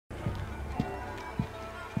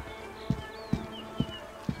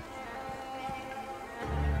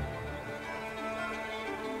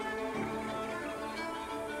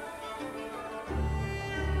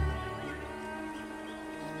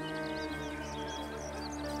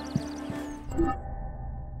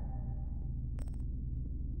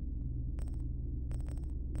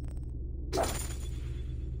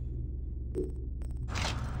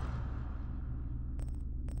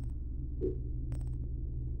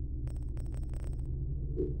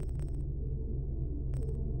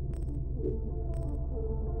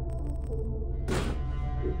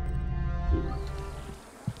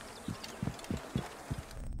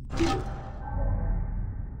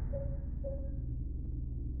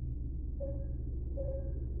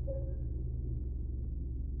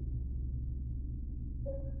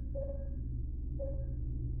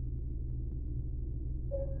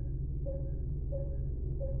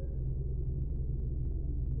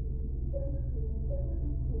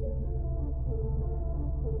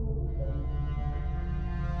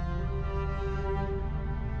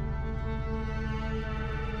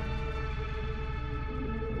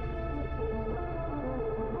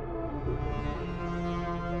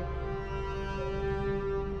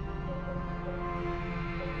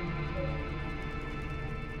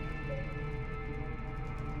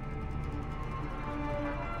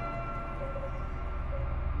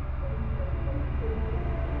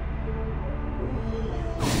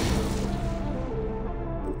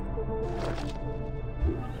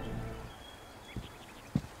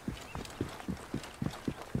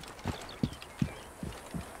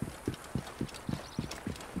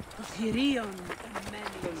Κυρίων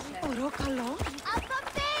εμμένης. Ωραίο καλό.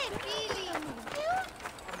 Απαπέ, φίλοι μου.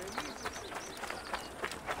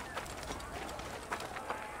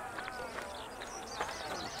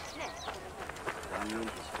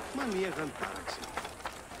 Μα μία γαντάραξη.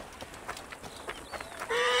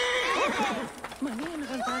 Μα μία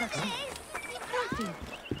γαντάραξη. Κάτι.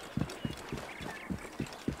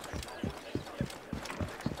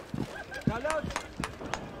 Καλώς.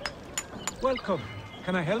 Welcome.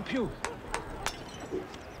 Can I help you?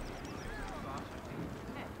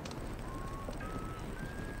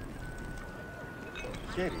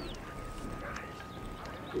 Χέρι.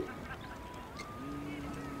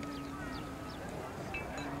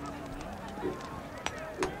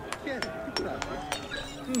 Χέρι, τι πράγμα.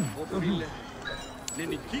 Ω φίλε,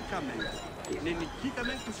 νικήκαμε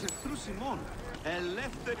τους εχθρούς ημών.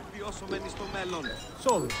 Ελεύθεροι βιώσομενοι στο μέλλον.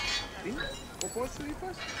 Sold. Τι, όπως σου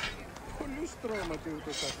είπας, πολλούς τρώματι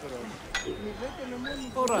ούτως αφρών. Μηδέτωνε μόνο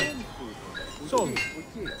Ωραία. Sold.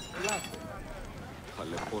 Εκεί, λάθος.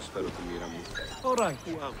 Παλαιπόσφαιρο τη μοίρα μου. Alright.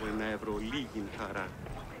 Πού άγω €1 λίγην χαρά.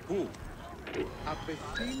 Πού?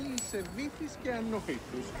 Απευθύνει σε βήθης και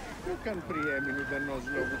ανόητους. Πού καν πριέμεινε ουδενός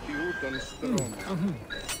λόγου τιούτων στρώμα.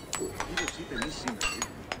 Κύριος είπε μη σύμβαση.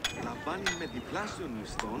 Λαμβάνει με διπλάσιων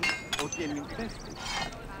μισθών ότι ενυπεύθυνοι.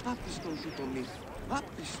 Άπιστον του το μύθ.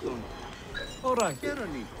 Άπιστον. Alright.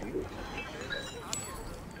 Καιρονίτη.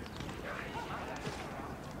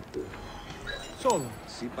 Sold.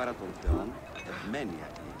 Συ παρά των θεών, ευμένη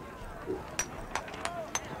αγγλή.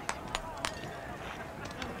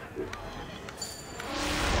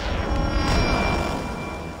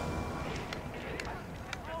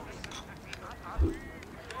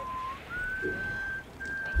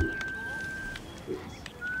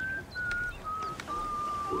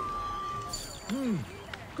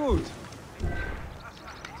 Good.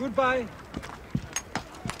 Goodbye.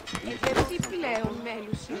 Τι πλέον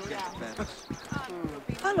μέλους η ουρά.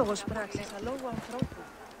 Άλογος πράξης, αλόγου ανθρώπου.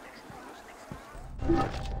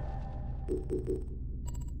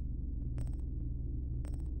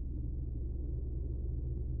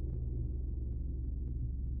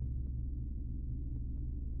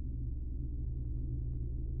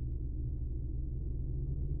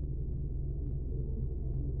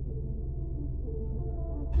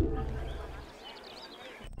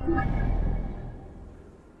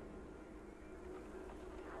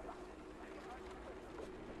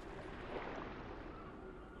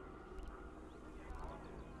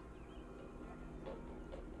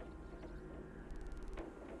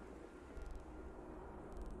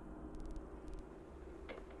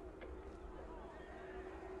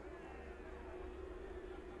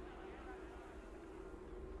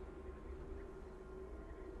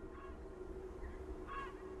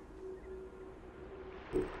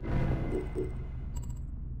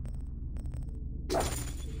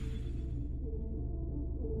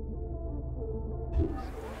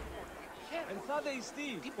 Ελθάτε ιστοί,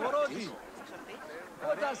 πορότη.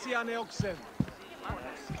 Όταν σι ανεόξεν.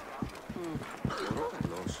 Μπορώ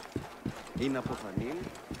καλώς. Είναι αποφανή,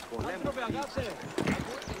 πολέμου. Άνθρωπε αγάπτε.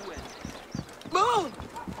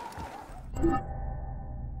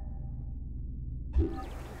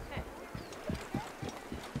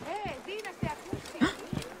 Δύναστε ακούσει.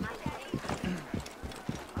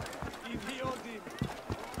 Ιδιώτη.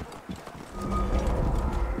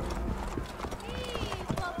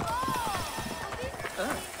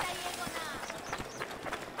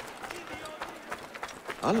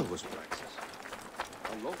 Άλογος πράξης.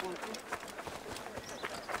 Αλόγων του.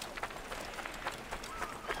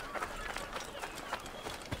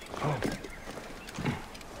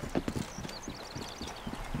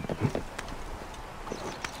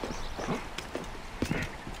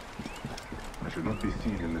 I should not be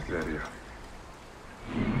seen in this area.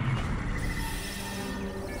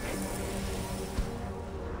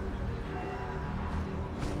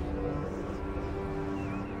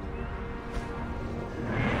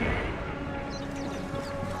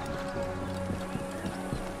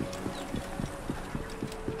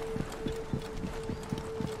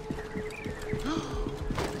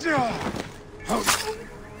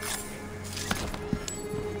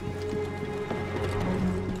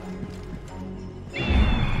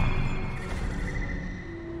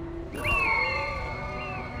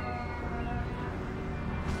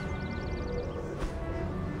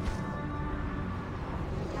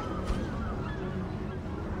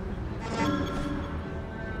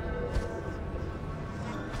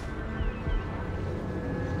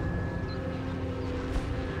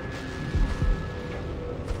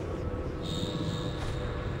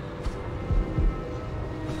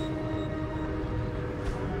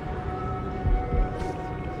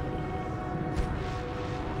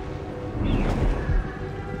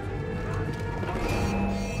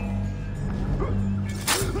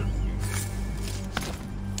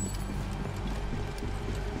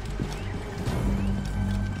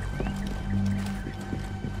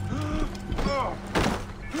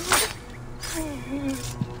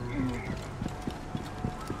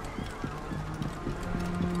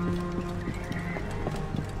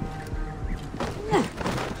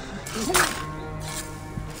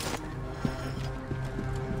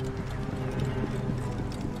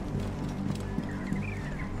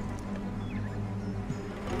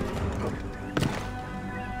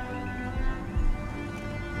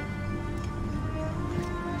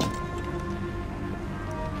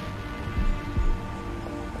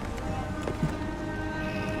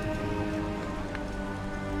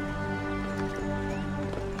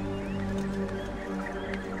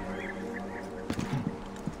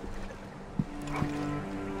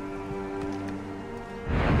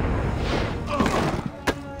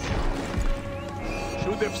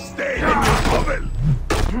 Have stayed in your hovel!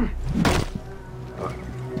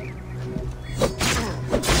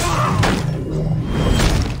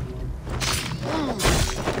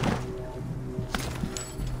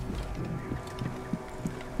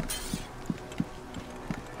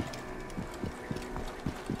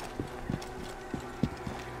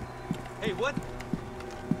 Hey, what?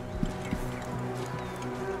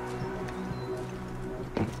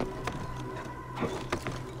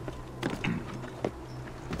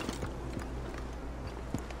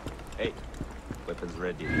 Hey, weapons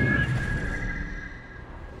ready.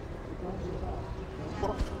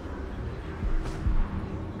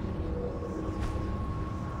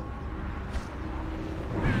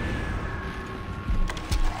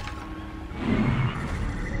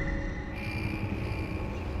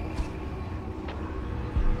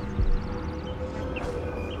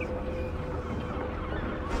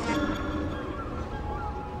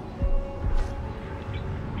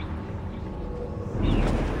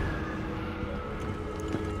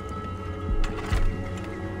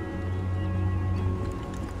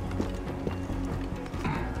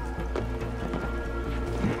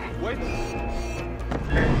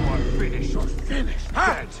 Anyone finish or finish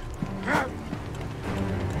dead! Hey!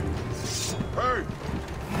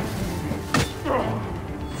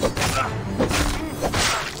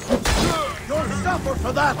 You'll suffer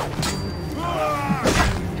for that!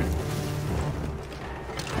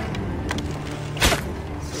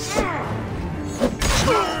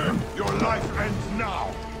 Your life ends now!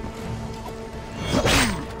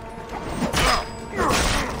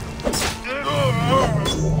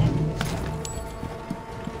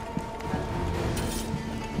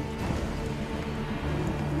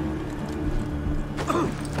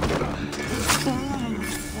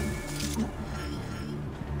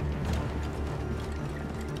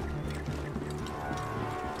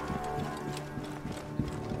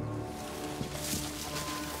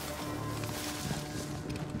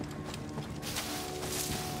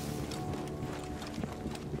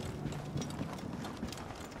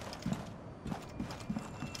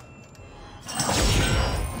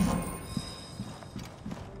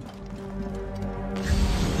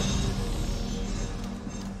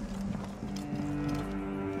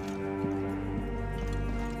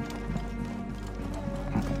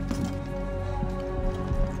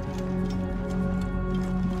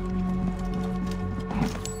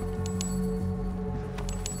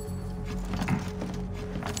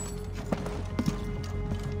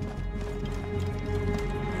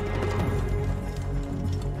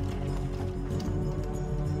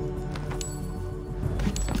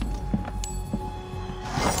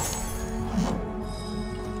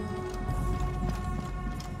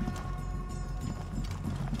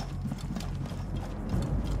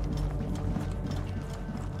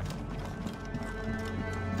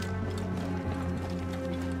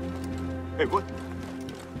 Hey, what?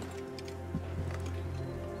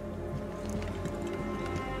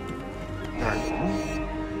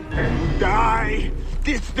 Die!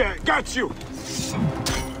 This there! Got you!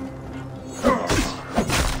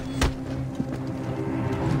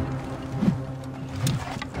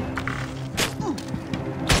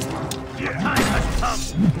 Time has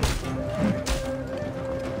come!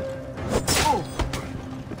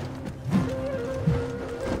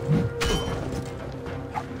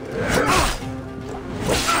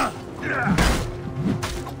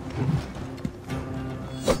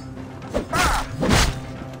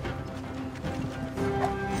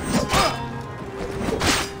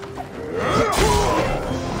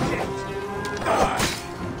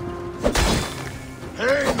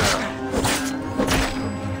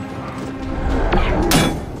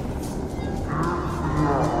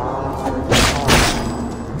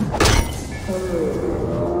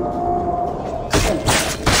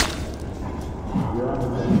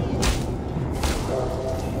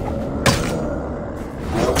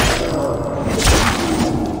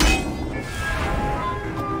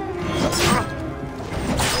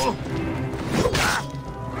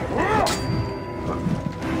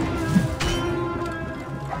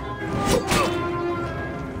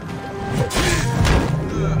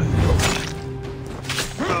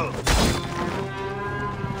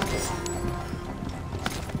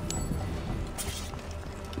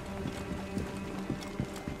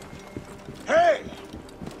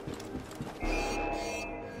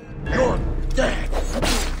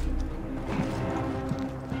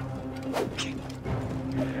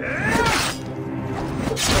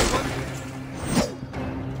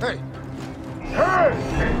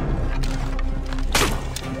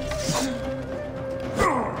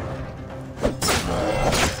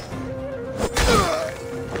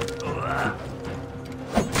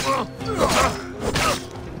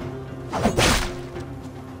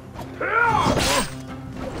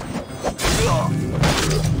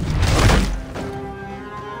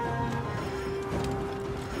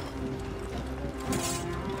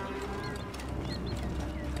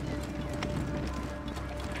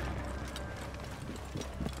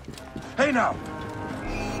 Hey now!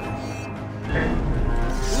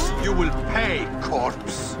 You will pay,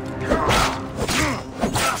 corpse!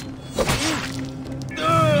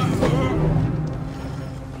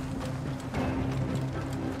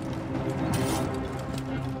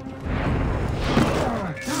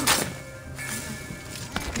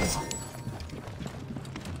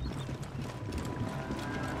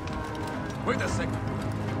 Wait a second.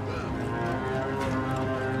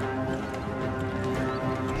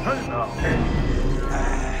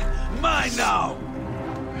 Mine now!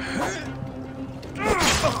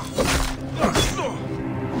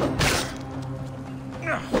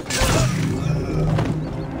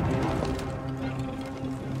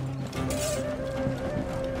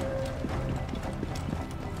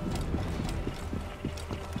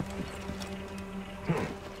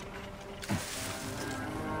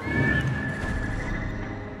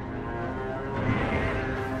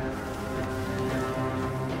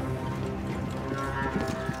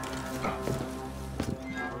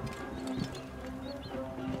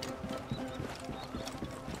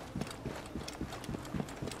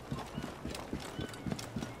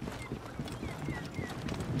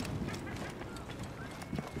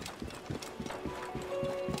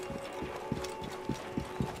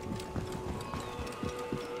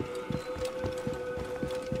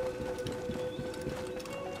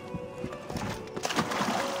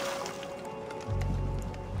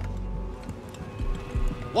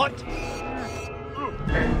 What?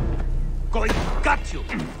 Going, got you!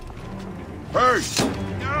 Hey!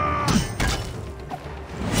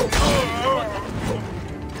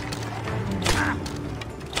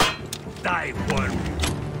 Die, worm!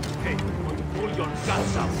 Hey, pull your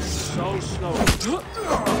guts out. So slow.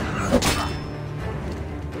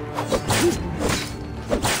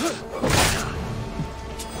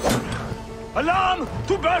 Alarm!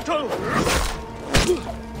 To battle!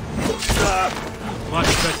 Much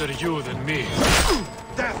better you than me.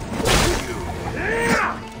 Death!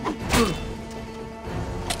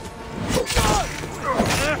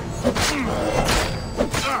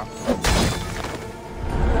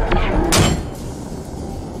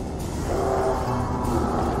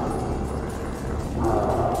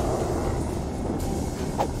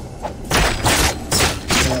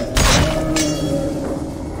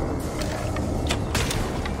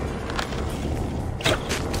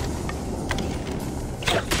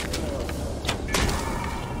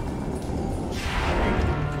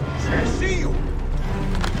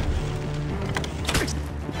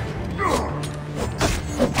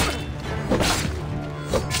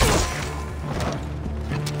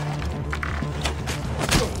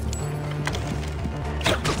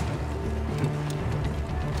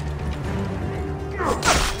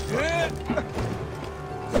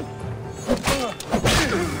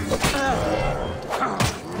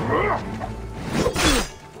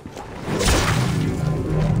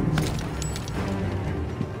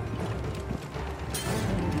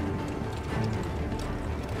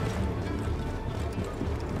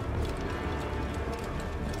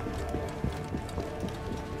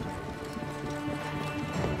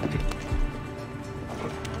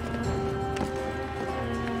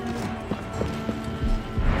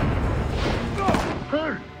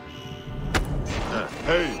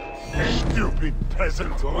 stupid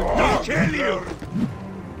peasant! I'll kill you!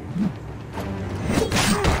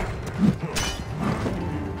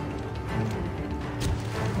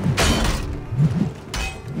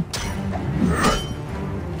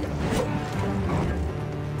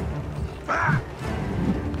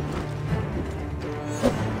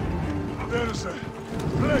 There's a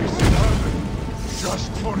place in heaven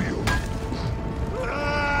just for you.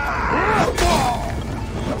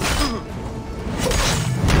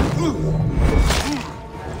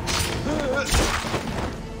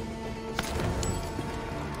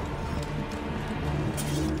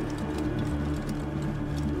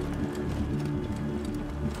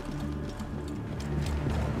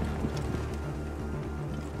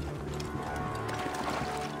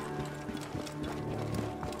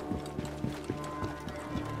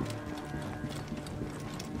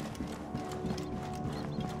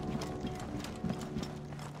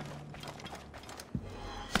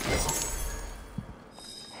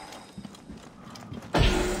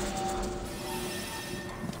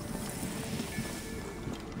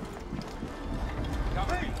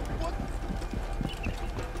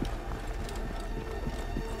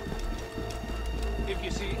 If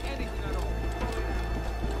you see anything at all.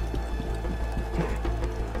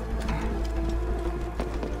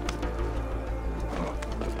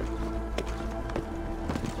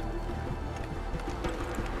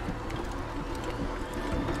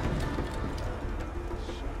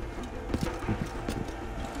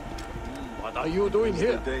 What are you doing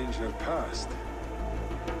here? The danger past.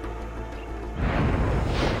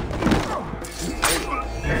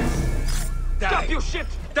 Stop, you shit!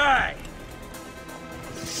 Die!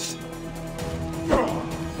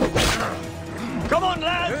 Come on,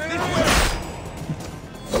 lads! This way!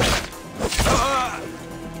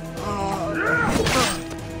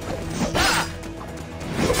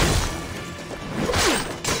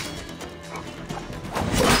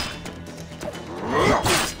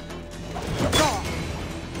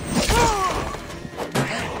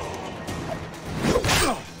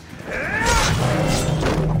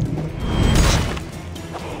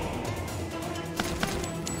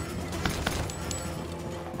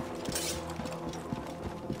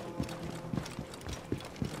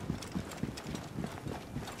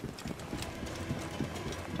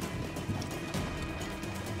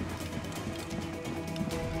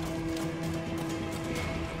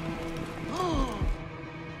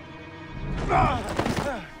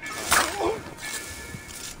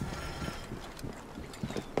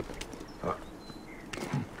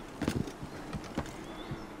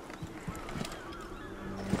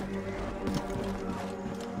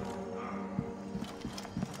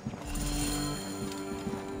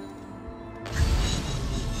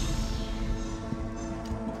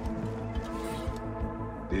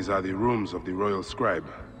 These are the rooms of the royal scribe.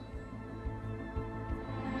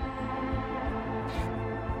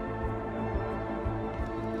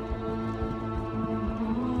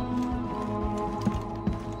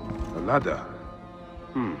 A ladder.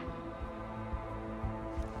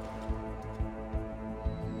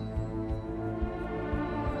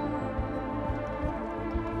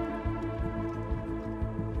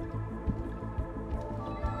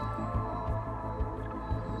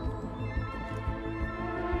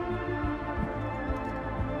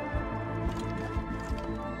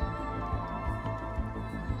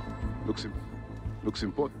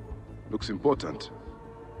 Looks important.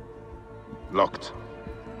 Locked.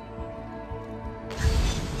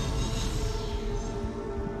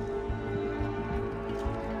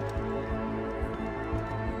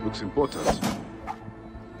 Looks important.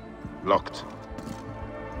 Locked.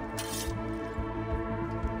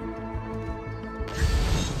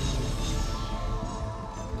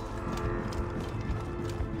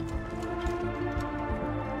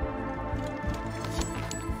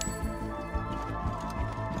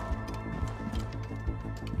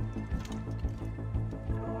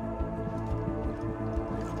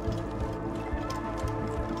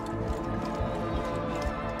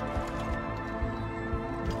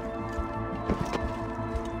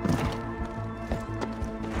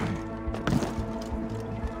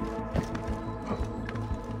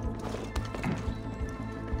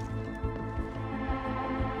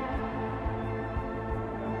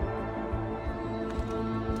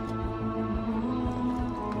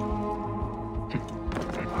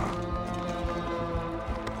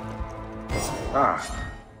 Ah,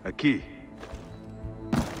 a key.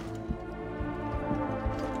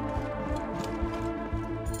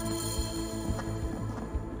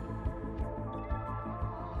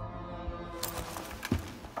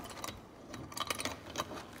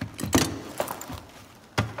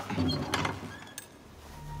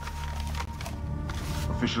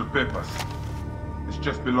 official papers. This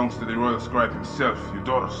just belongs to the royal scribe himself,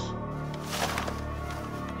 Eudorus.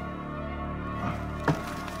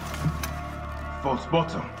 False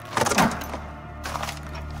bottom.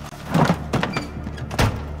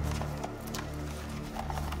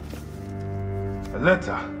 A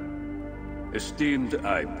letter. Esteemed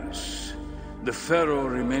Ibis, the Pharaoh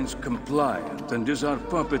remains compliant and is our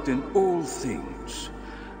puppet in all things.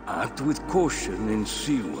 Act with caution in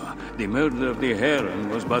Siwa. The murder of the Heron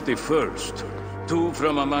was but the first. 2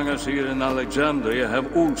 from among us here in Alexandria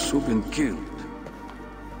have also been killed.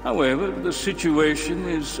 However, the situation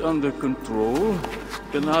is under control.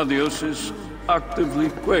 Gennadios is actively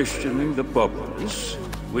questioning the populace.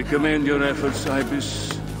 We commend your efforts,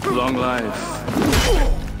 Ibis. Long life.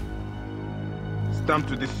 Stamped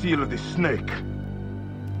with the seal of the snake.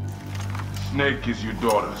 The snake is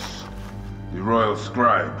Eudorus, the royal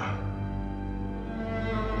scribe.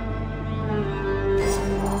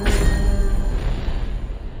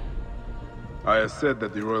 I have said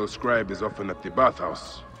that the royal scribe is often at the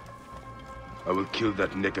bathhouse. I will kill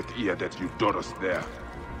that naked ear that Eudorus there.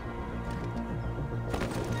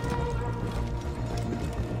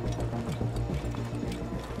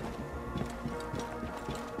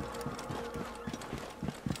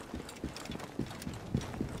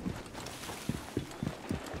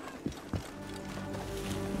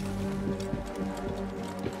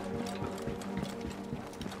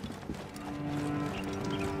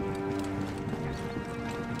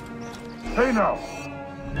 Hey now!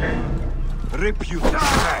 Rip you to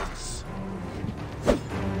shreds!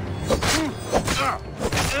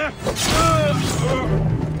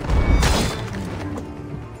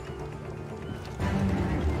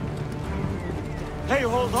 Hey,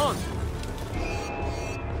 hold on!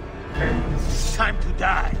 It's time to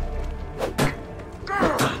die!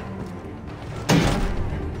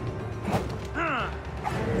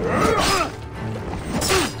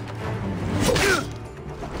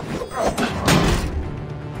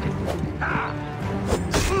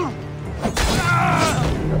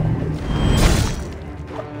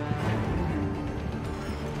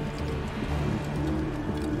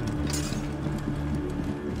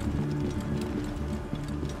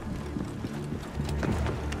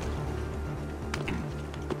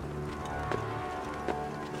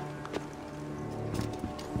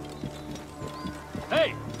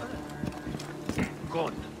 Hey!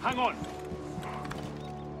 Gone. Hang on.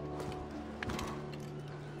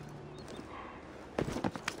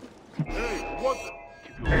 Hey, what the?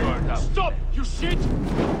 Keep your guard down. Stop, you shit!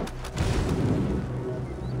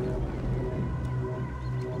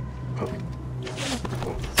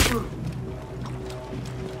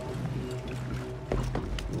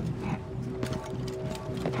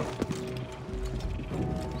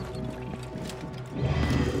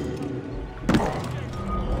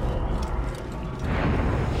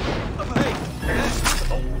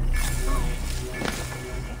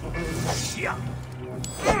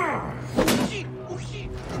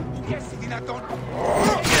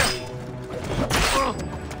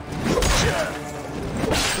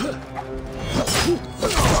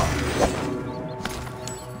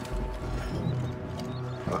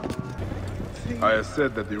 I have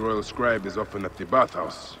said that the royal scribe is often at the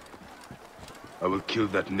bathhouse. I will kill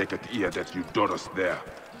that naked ear that Eudorus there.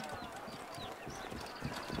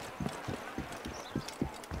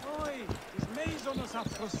 Oi, τις μέιζονος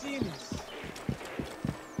αφροσύνης.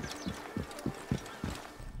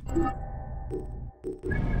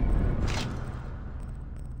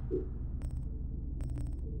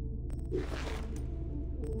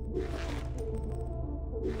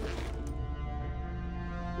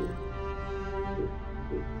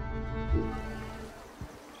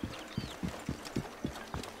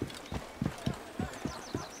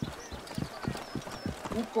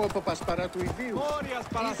 Ούκο παρά του ιδίου. Μόριας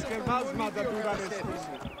παρασκευάσματα του Γαρεστή.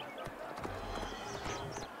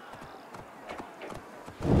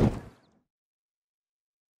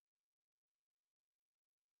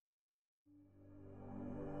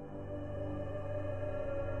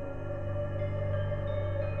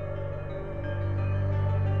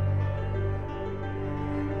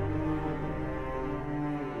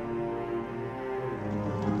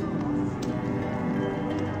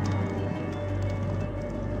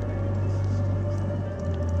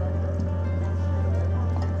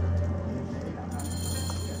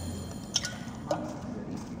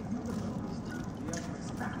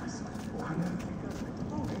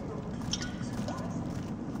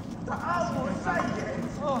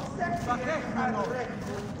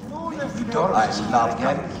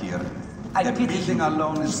 I pity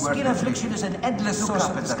you. Skin affliction is an endless source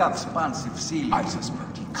of expansive seal. I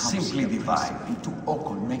suspect he simply divide into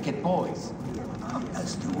equal naked boys.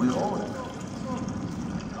 As do we all.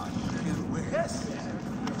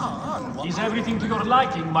 Is everything to your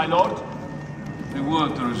liking, my lord? The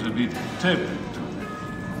water is a bit tepid today.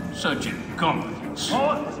 Such incompetence.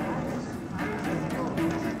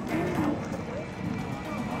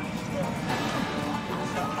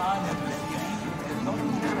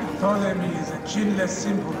 Ptolemy is a chinless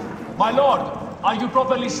symbol. My lord, are you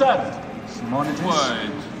properly served? Simonides,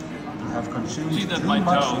 Quiet. you have consumed See that too my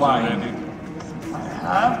much towels are wine. ready. I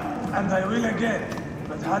have, and I will again.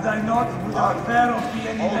 But had I not, would our affair of be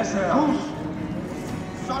any lesser.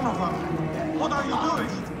 Son of a... What are you doing?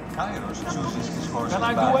 Kairos chooses his horse. Can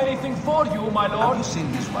I do anything for you, my Have lord? you seen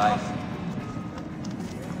his wife?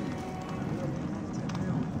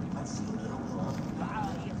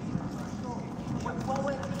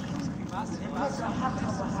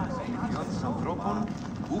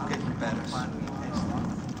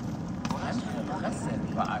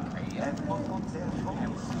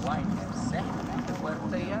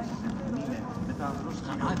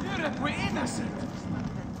 We're innocent.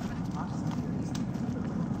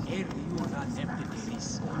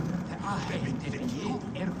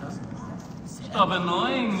 Stop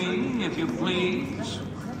annoying me, if you please.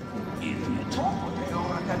 Idiot.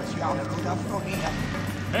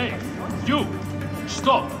 Hey, you!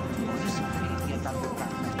 Stop!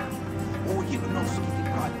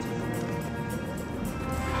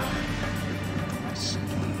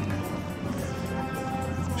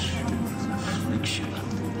 Affliction.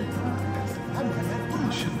 I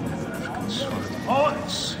should never have consorted.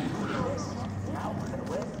 Halt!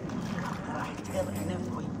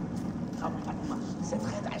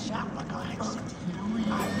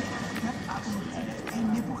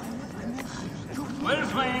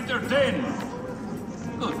 Where's my entertainment?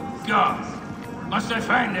 Good God! Must I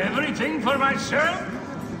find everything for myself?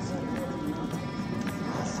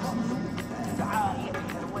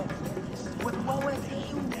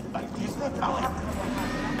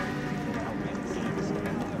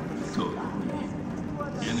 Totally.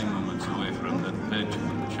 Any moments away from that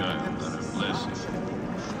petulant child are a blessing.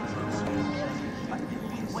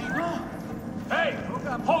 Hey!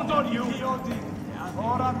 Hold on, you!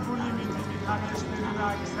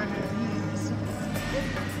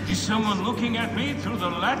 Is someone looking at me through the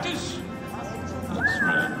lattice? That's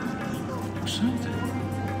right. Excited.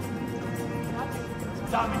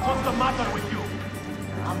 Damn it, what's the matter with you?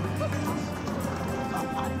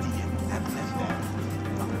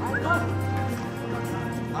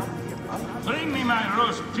 Bring me my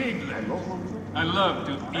roast piglet. I love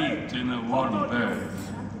to eat in a warm berth.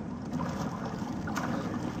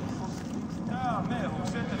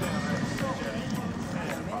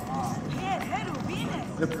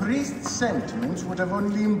 The priest's sentiments would have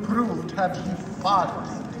only improved had he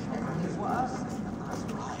farted.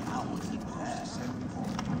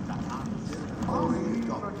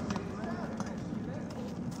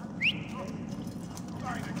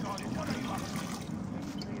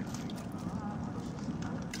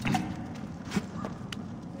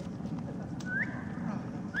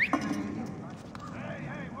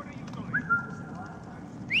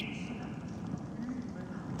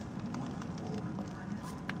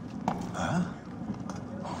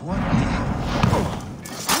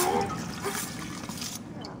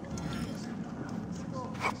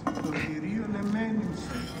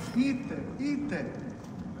 Είτε.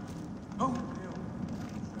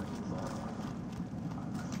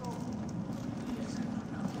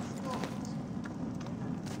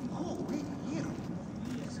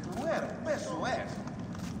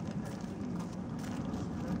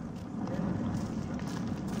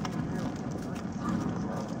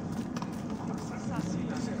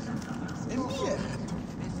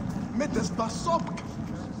 Με τις μπασόπκα.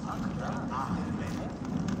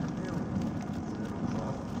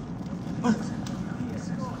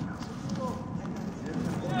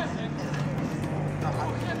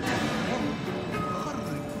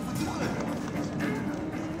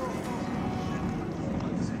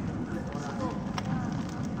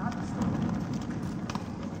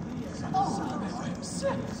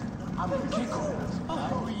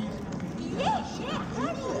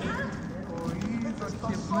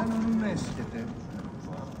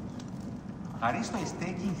 Aristo is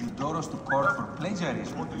taking Eudorus to court for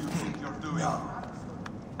plagiarism. What do you think you're doing? No.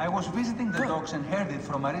 I was visiting the docks and heard it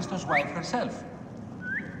from Aristo's wife herself.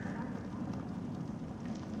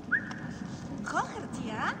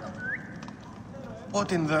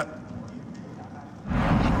 What in the...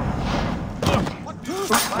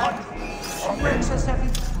 What?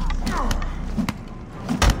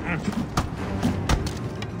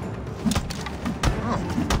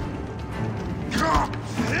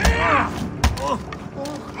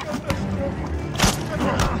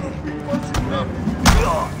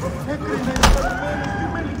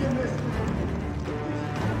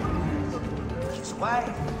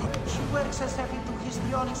 works according to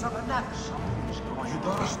histrionics of another.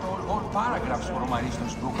 Eudora stole whole paragraphs from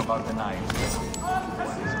Ariston's book about the Nile.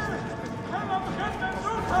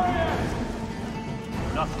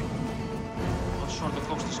 Nothing. Not sure the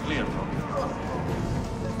coast is clear, though.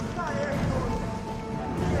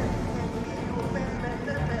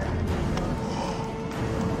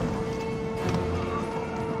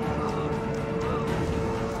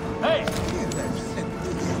 Hey!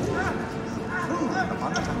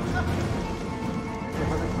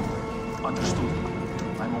 Understood.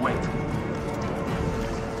 I'm awake.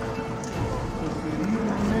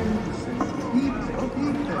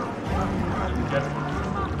 Be careful.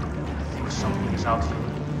 I think something is out here.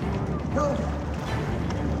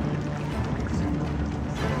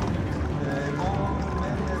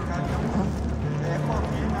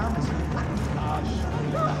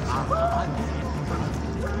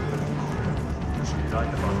 Usually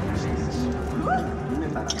right about these things.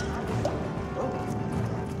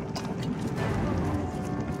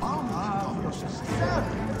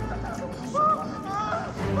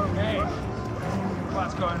 Hey,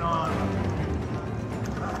 what's going on?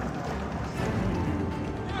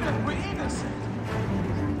 We're innocent.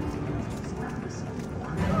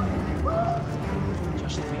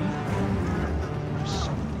 Just me? There's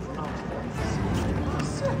something out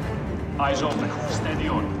there. Eyes open. Steady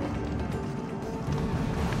on.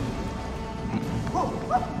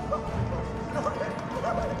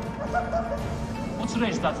 What's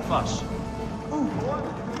raised that fuss?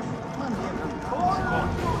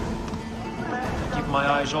 Keep my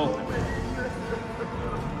eyes open.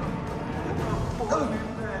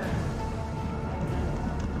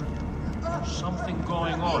 Something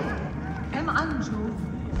going on. Hang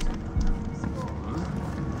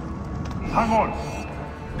on!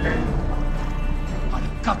 I'll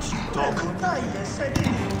cut you, dog.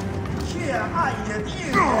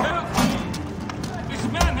 This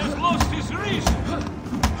man has lost his reason.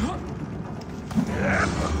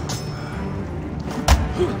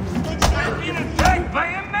 I've been attacked by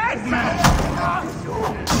a madman!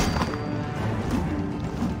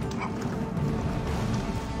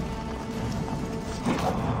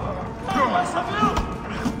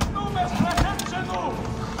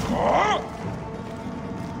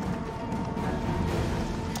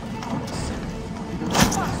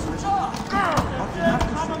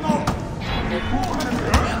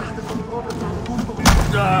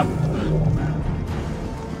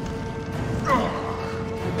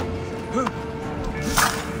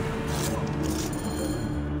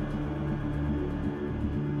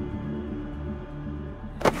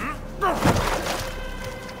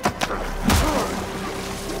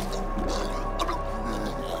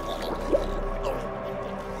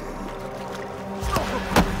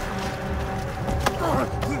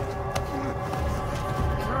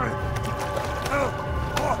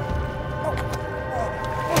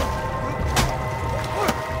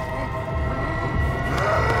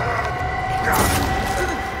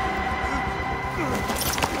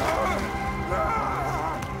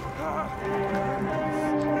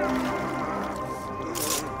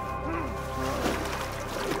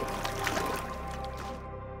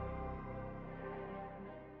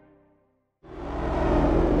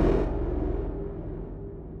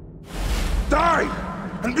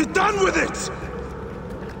 And be done with it!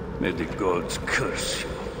 May the gods curse you.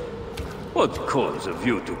 What cause have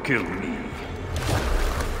you to kill me?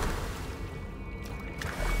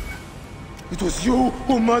 It was you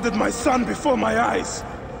who murdered my son before my eyes!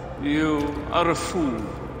 You are a fool.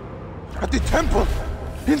 At the temple!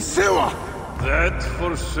 In Siwa! That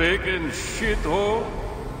forsaken shithole?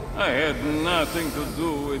 I had nothing to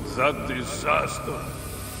do with that disaster.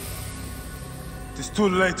 It is too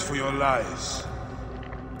late for your lies.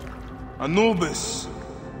 Anubis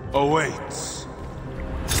awaits.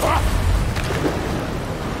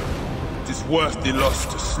 It is worth the loss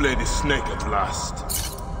to slay the snake at last.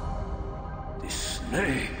 The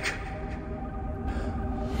snake?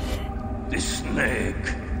 The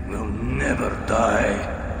snake will never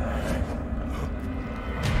die.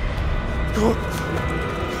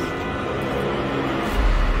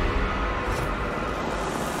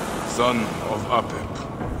 Son of Apep,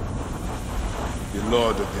 the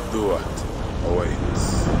Lord of the Duat awaits.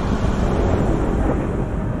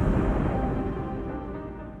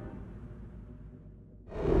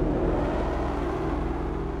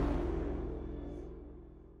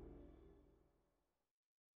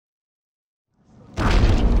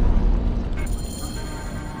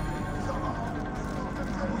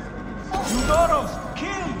 Eudoro's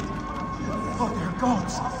killed! Oh, dear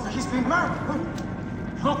gods! He's been murdered!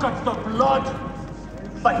 Look at the blood!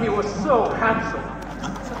 But he was so handsome.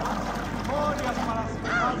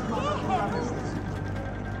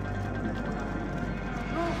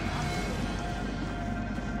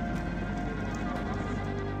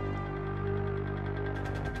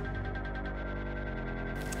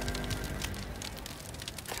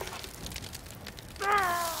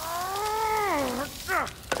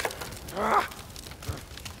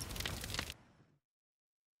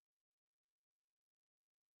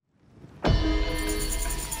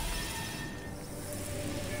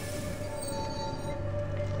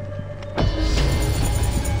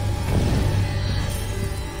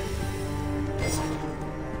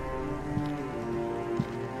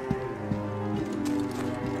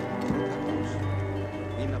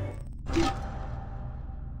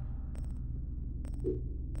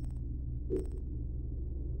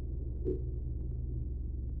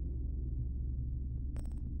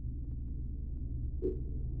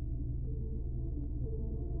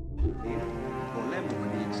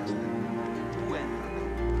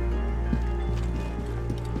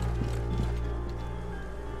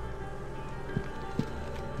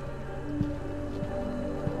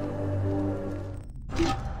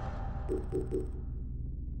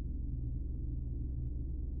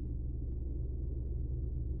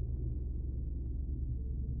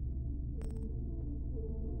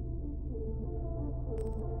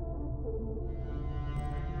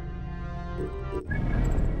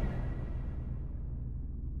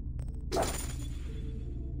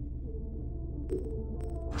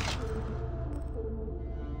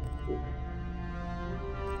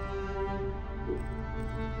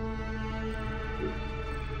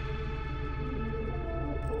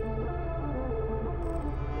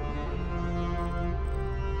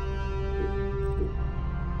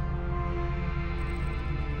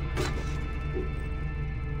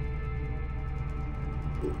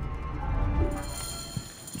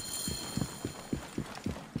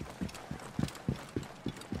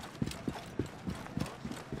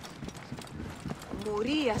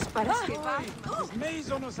 Morías para esquivar. Os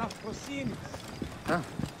meizonos afrosinos.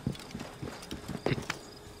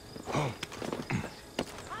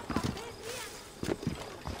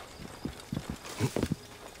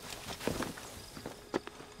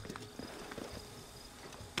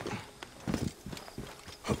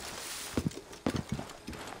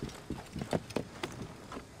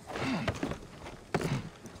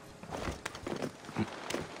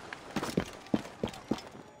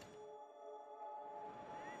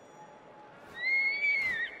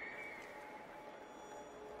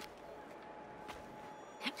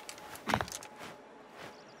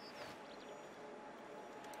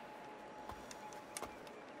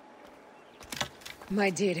 My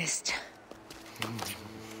dearest.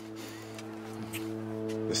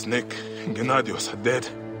 The snake and Gennadios are dead.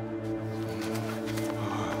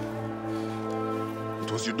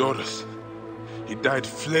 It was Eudoros. He died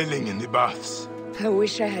flailing in the baths. I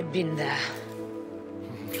wish I had been there.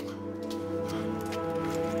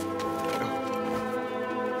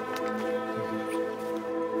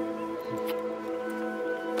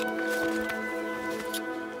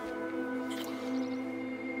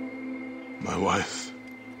 My wife.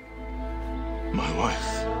 My wife.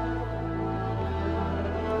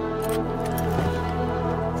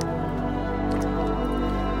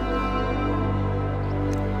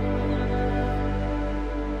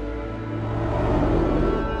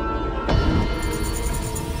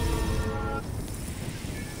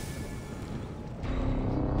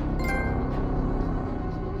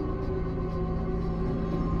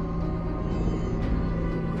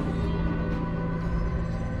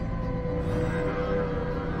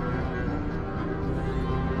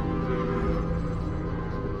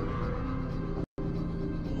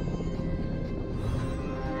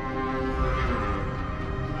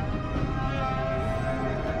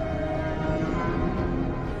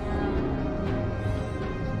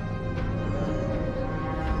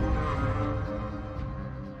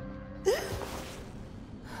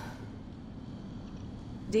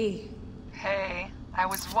 D. Hey, I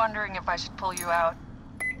was wondering if I should pull you out.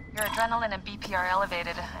 Your adrenaline and BP are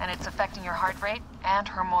elevated, and it's affecting your heart rate and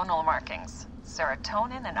hormonal markings.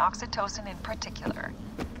 Serotonin and oxytocin in particular.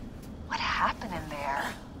 What happened in there?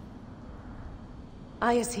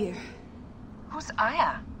 Aya's here. Who's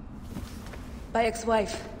Aya? My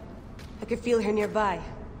ex-wife. I could feel her nearby.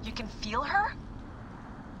 You can feel her?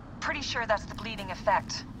 Pretty sure that's the bleeding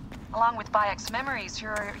effect. Along with Bayek's memories,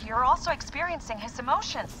 you're also experiencing his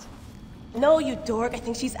emotions. No, you dork. I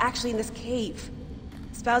think she's actually in this cave.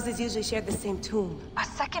 Spouses usually share the same tomb. A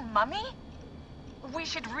second mummy? We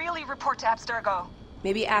should really report to Abstergo.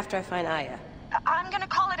 Maybe after I find Aya. I'm gonna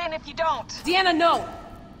call it in if you don't. Deanna, no!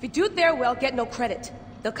 If you do it their well, get no credit.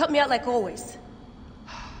 They'll cut me out like always.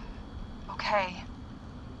 okay.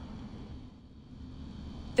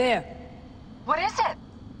 There. What is it?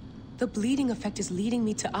 The bleeding effect is leading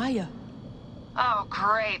me to Aya. Oh,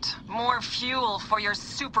 great. More fuel for your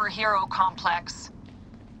superhero complex.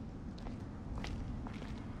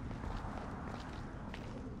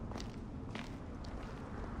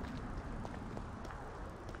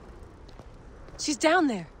 She's down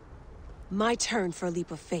there. My turn for a leap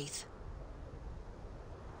of faith.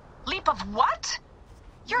 Leap of what?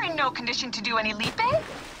 You're in no condition to do any leaping?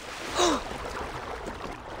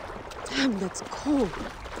 Damn, that's cold.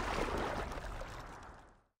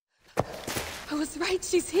 I was right,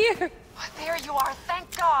 she's here. There you are,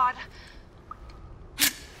 thank God.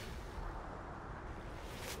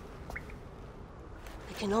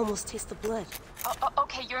 I can almost taste the blood.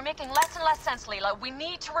 Okay, you're making less and less sense, Leila. We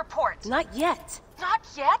need to report. Not yet. Not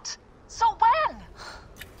yet? So when?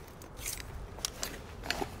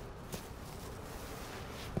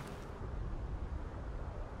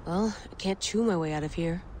 Well, I can't chew my way out of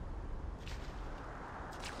here.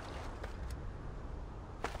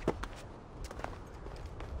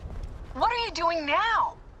 What are you doing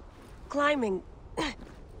now? Climbing.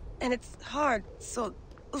 And it's hard, so...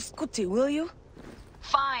 Uskuti, will you?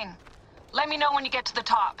 Fine. Let me know when you get to the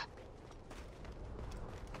top.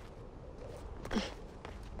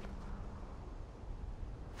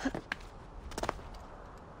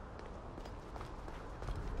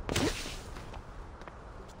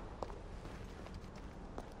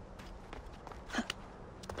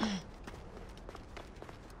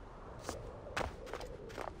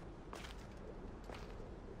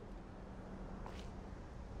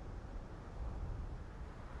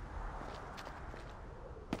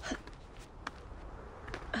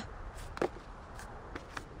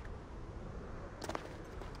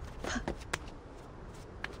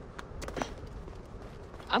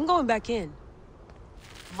 I'm going back in.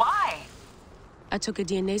 Why? I took a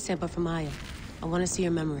DNA sample from Aya. I want to see her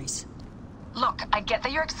memories. Look, I get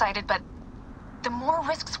that you're excited, but the more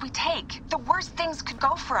risks we take, the worse things could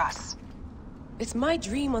go for us. It's my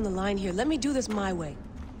dream on the line here. Let me do this my way.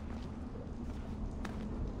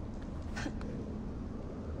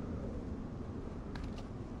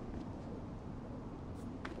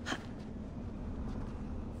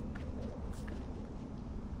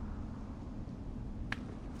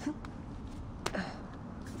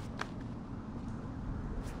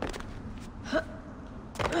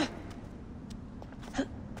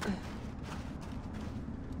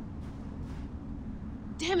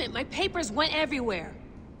 Damn it, my papers went everywhere.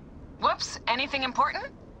 Whoops, anything important?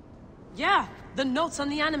 Yeah, the notes on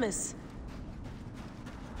the Animus.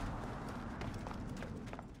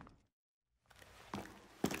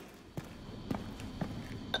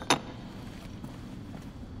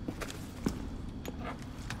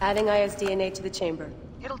 Adding Aya's DNA to the chamber.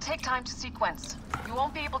 It'll take time to sequence. You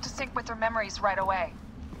won't be able to sync with her memories right away.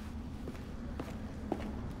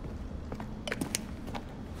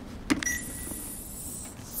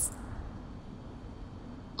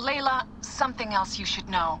 Layla, something else you should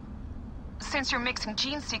know. Since you're mixing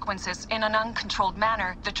gene sequences in an uncontrolled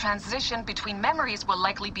manner, the transition between memories will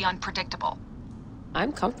likely be unpredictable.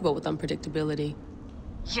 I'm comfortable with unpredictability.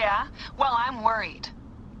 Yeah? Well, I'm worried.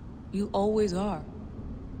 You always are.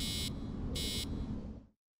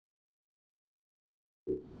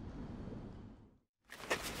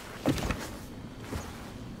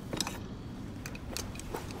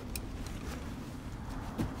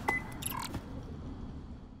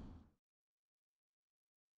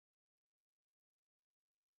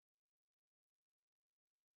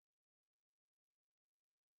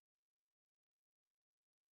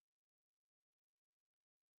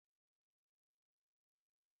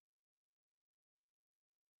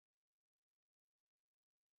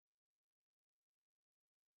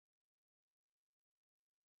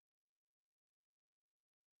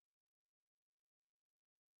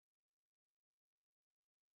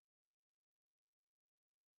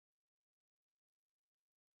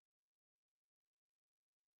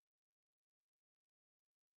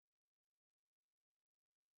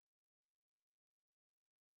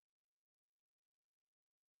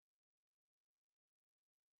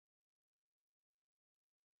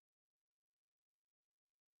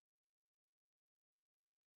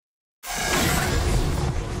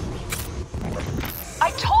 I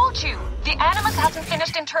told you! The Animus hasn't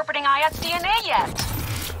finished interpreting Aya's DNA yet!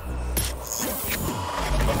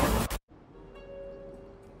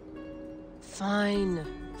 Fine,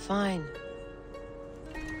 fine.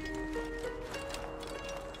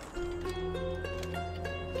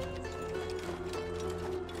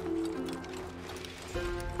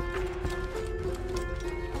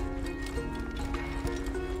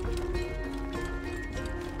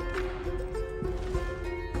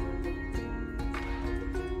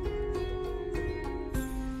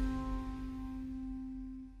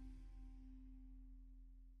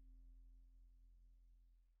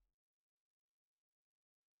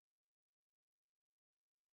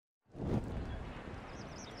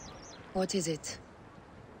 What is it?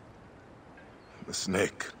 The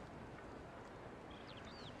snake.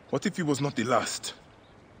 What if he was not the last?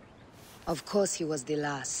 Of course he was the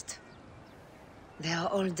last. They are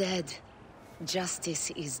all dead.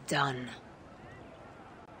 Justice is done.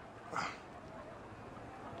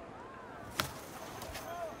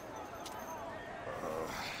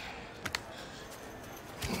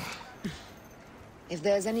 If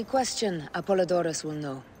there's any question, Apollodorus will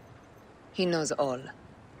know. He knows all.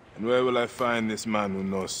 And where will I find this man who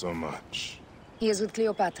knows so much? He is with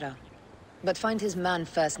Cleopatra. But find his man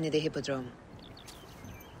first near the Hippodrome.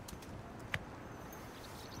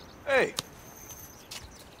 Hey!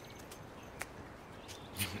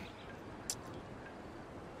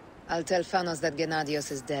 I'll tell Phanos that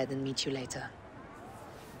Gennadios is dead and meet you later.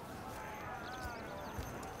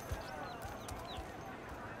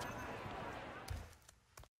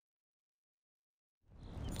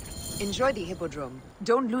 Enjoy the Hippodrome.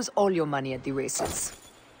 Don't lose all your money at the races.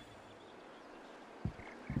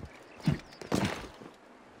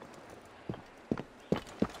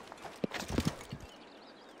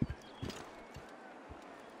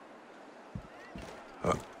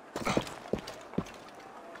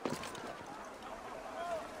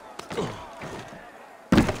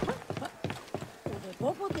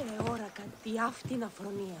 Αυτή είναι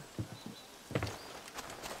αφρονία.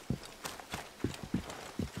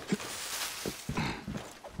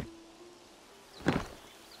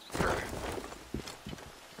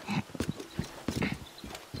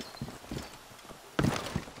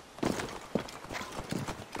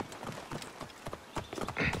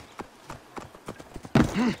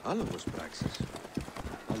 Άλογος πράξεις.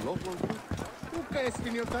 Αλόγων του. Πού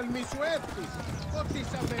καίσθηνε ο ταλμί σου έφτης. Ο της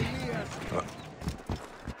αμελίας.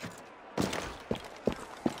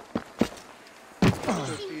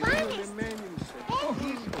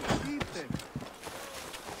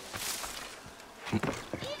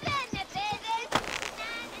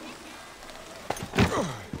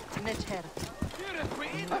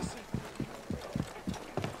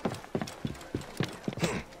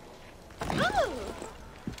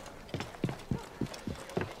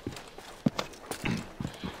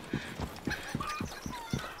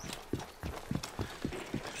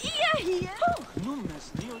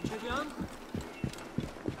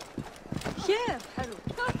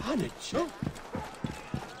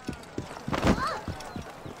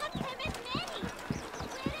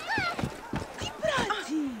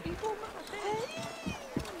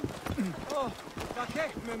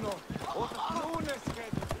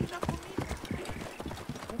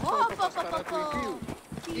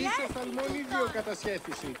 Είσαι θαλμονίδιο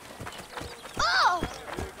κατασχέθηση.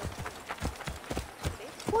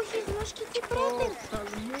 Όχι γνώσκει τι πρέπει.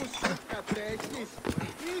 Θαλμούς κατέχεις.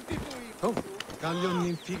 Ήτι του είπου. Κάποιον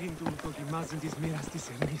νυμφίγην του δοκιμάζουν της μοίρας της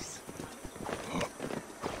εμείς.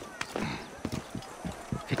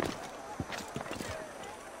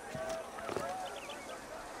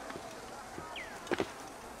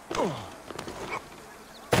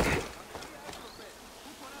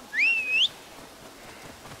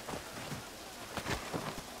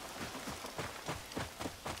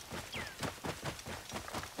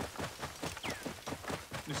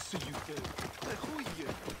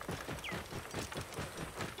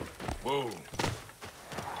 Whoa.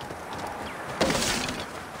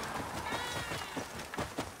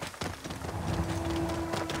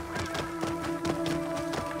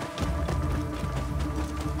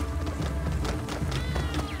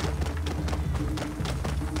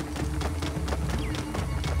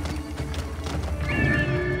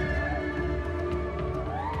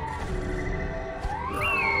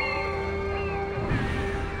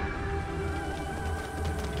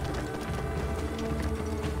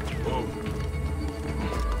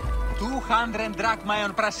 Drachma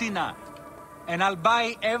on Prasina, and I'll buy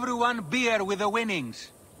everyone beer with the winnings.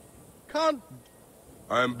 Can't.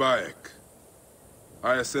 I am Bayek.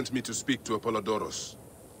 Aya sent me to speak to Apollodorus.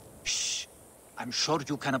 Shh. I'm sure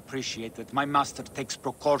you can appreciate that my master takes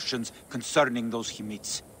precautions concerning those he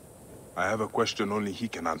meets. I have a question only he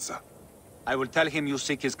can answer. I will tell him you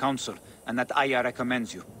seek his counsel, and that Aya recommends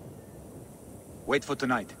you. Wait for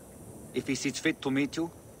tonight. If he sees fit to meet you,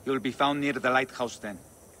 you'll be found near the lighthouse then.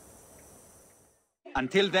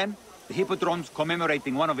 Until then, the Hippodrome's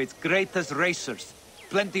commemorating one of its greatest racers.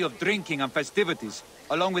 Plenty of drinking and festivities,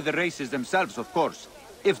 along with the races themselves, of course,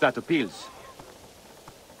 if that appeals.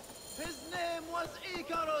 His name was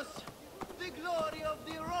Icarus, the glory of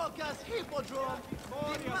the raucous Hippodrome,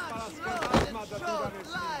 the much-loved and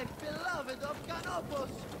short-lived beloved of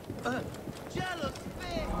Canopus. Jealous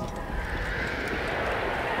fate!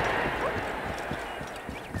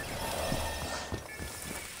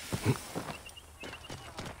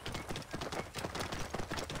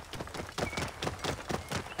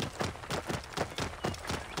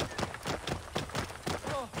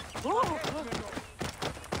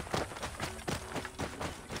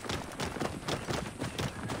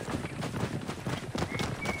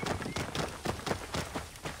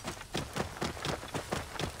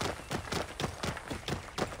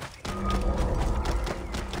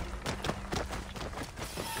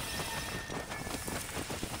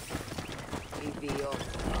 Silvio.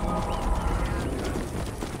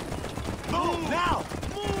 Move now!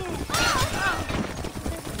 Move!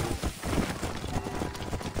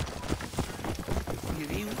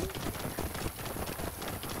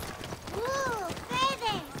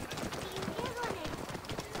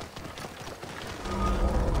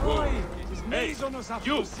 Hey,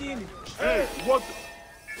 you! Hey, what?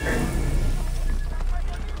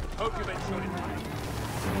 Hope you've enjoyed it.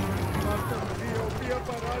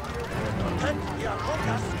 Protect the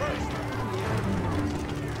Rokas first!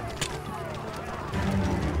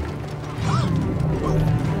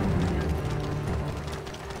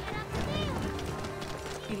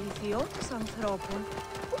 Ηλικιώτος ανθρώπων,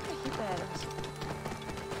 πού έχει πέρασει.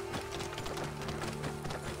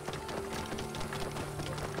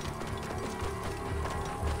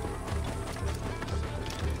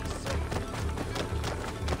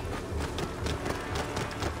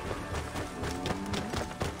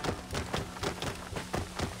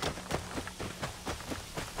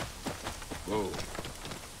 Whoa.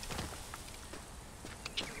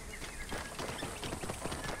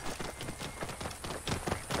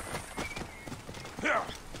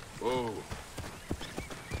 Whoa.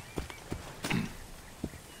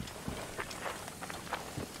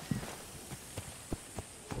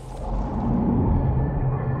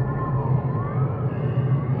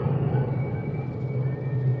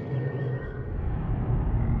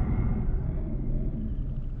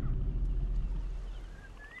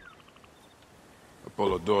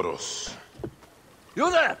 Apollodoros. You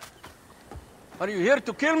there! Are you here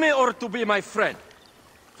to kill me or to be my friend?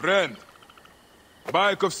 Friend.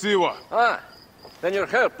 Bike of Siwa. Ah, then your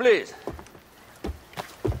help, please.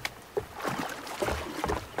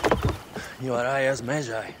 You are Aya's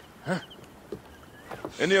Magi, huh?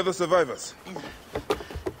 Any other survivors?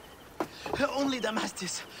 Only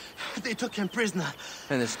Damastis. They took him prisoner.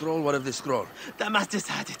 And the scroll? What of the scroll? Damastis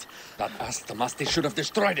had it. That ass Damastis should have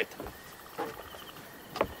destroyed it.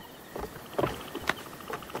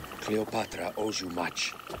 Cleopatra owes you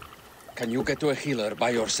much. Can you get to a healer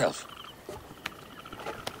by yourself?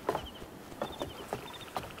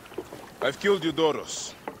 I've killed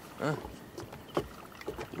Eudoros. Huh?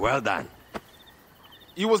 Well done.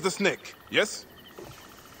 He was the snake, yes?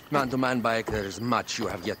 Man to man, Bayek, there is much you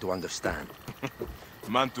have yet to understand.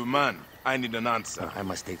 Man to man, I need an answer. I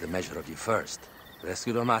must take the measure of you first.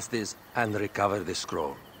 Rescue Damastis and recover the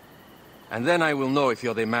scroll. And then I will know if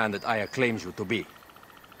you're the man that Aya claims you to be.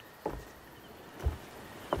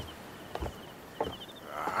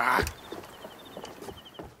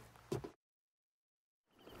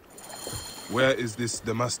 Where is this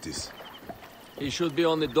Damastis? He should be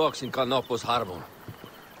on the docks in Canopus Harbor.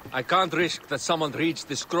 I can't risk that someone reads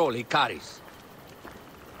the scroll he carries.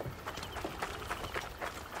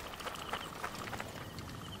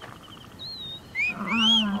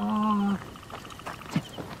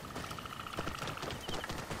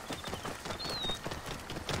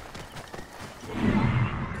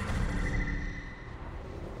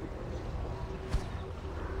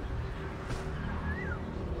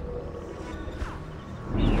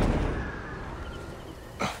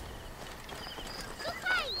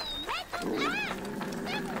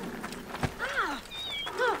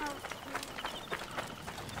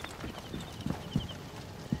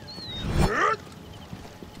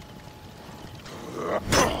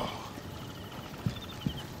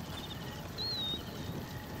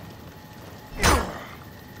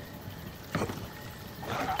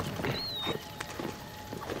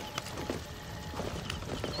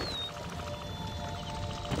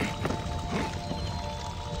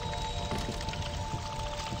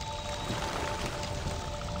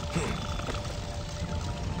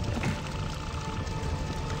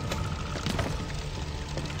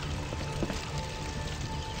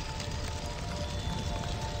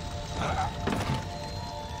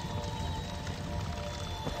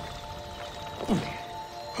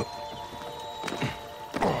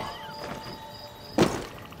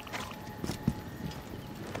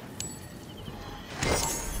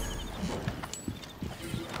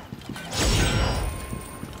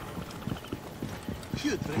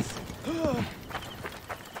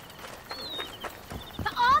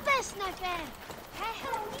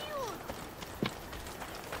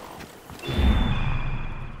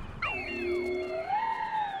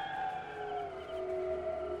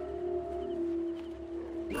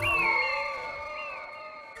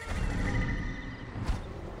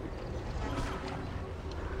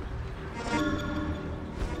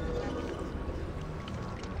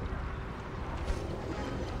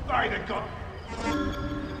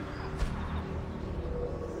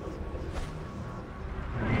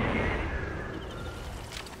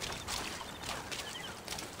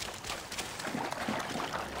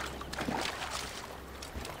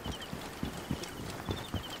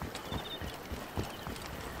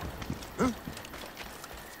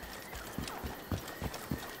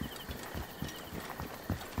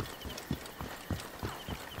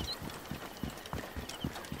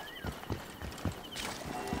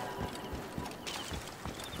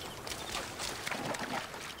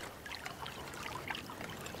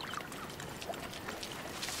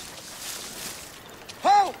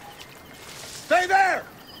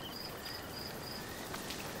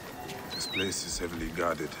 place is heavily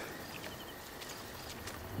guarded.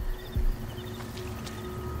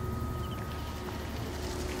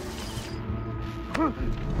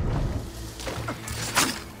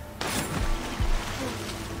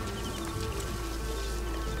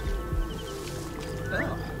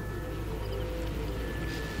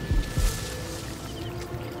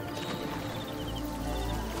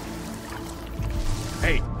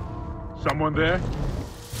 Hey, someone there?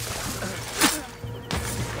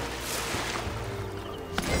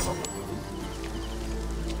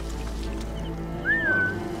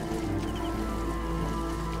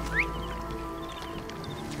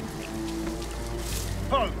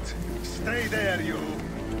 Halt! Stay there, you!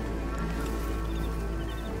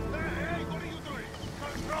 Hey, what are you doing?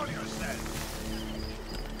 Control yourself!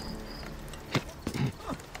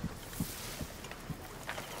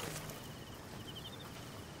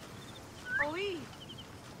 Οή,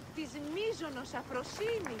 της μείζωνος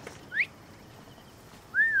αφροσύνης.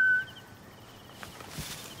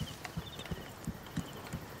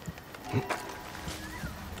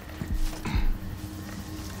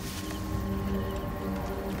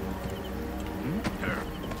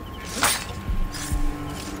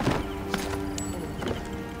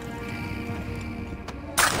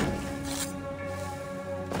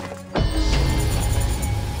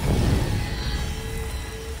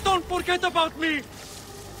 Don't forget about me!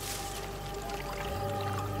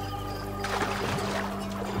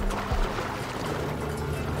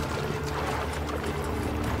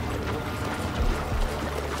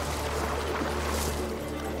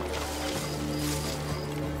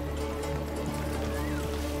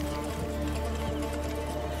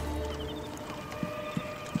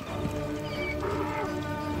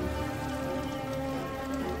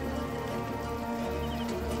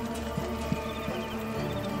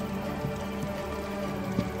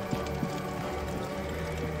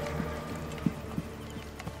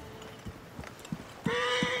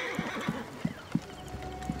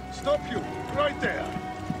 Stop you! Right there!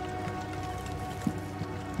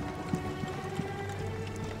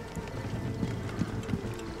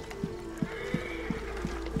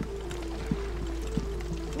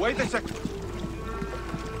 Wait a second.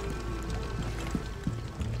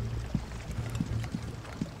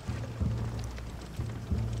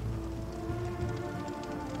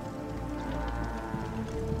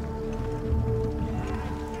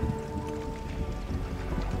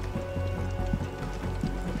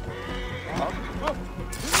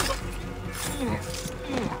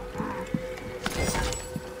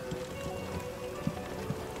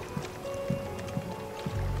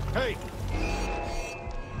 Hey!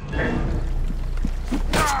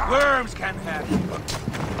 Worms can have you.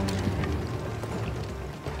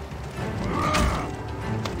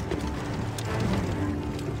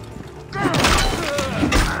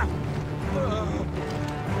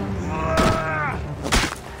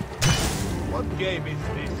 What game is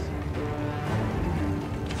this?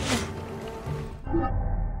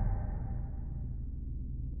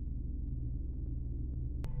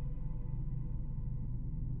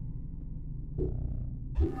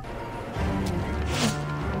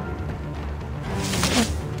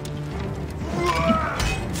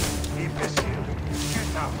 Imbecile.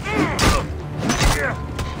 Get out.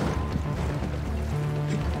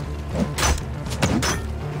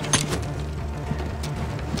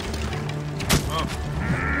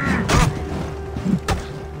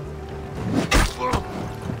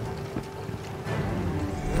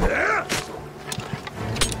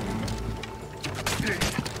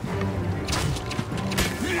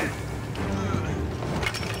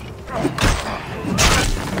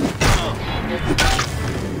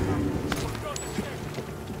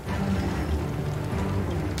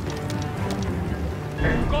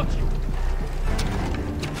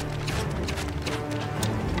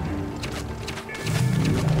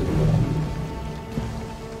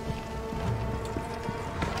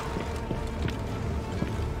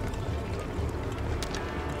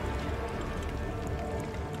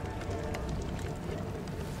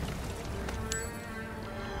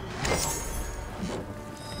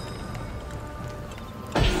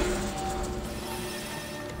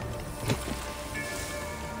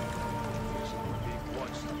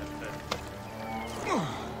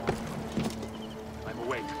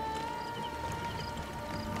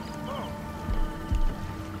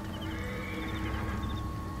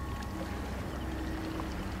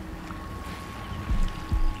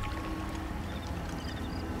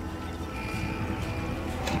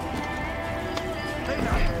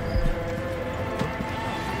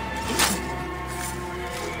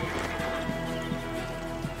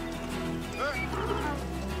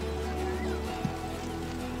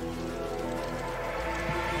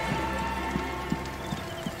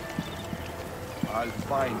 I'll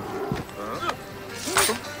find you. Huh?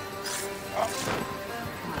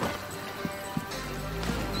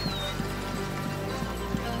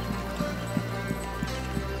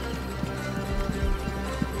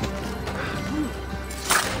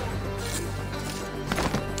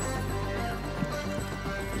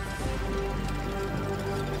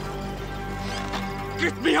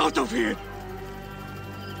 Get me out of here!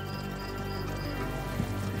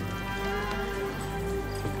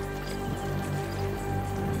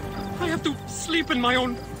 I have to sleep in my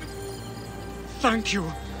own... Thank you.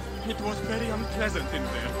 It was very unpleasant in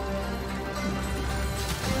there.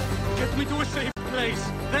 Get me to a safe place,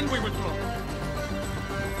 then we will talk.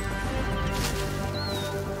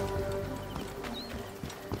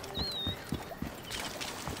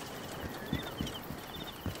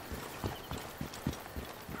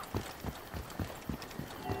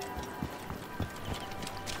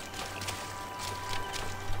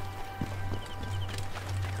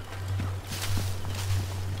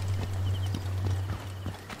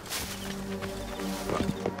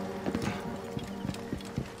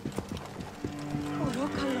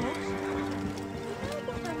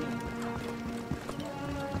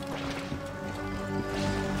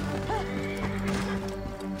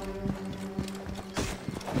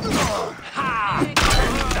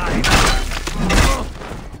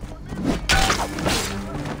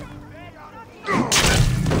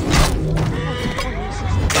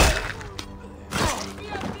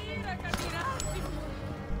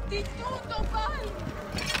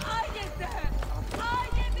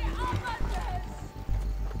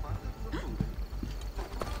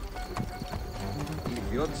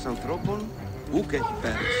 Ιδιώτης ανθρώπων, ούκ έχει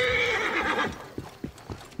πέρας.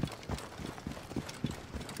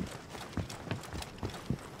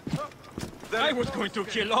 I was going to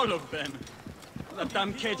kill all of them. That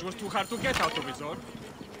damn cage was too hard to get out of his own.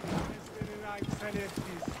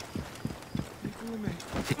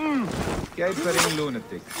 Capering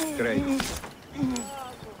lunatic. Great.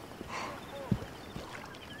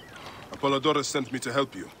 Apollodorus sent me to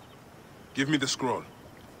help you. Give me the scroll.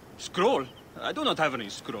 Scroll? I do not have any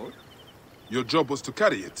scroll. Your job was to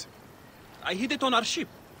carry it. I hid it on our ship.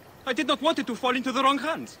 I did not want it to fall into the wrong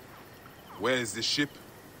hands. Where is this ship?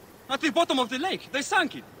 At the bottom of the lake. They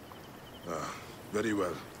sank it. Ah, very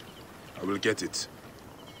well. I will get it.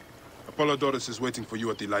 Apollodorus is waiting for you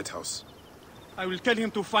at the lighthouse. I will tell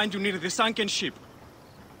him to find you near the sunken ship.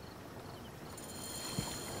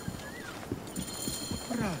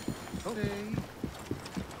 Right. Okay.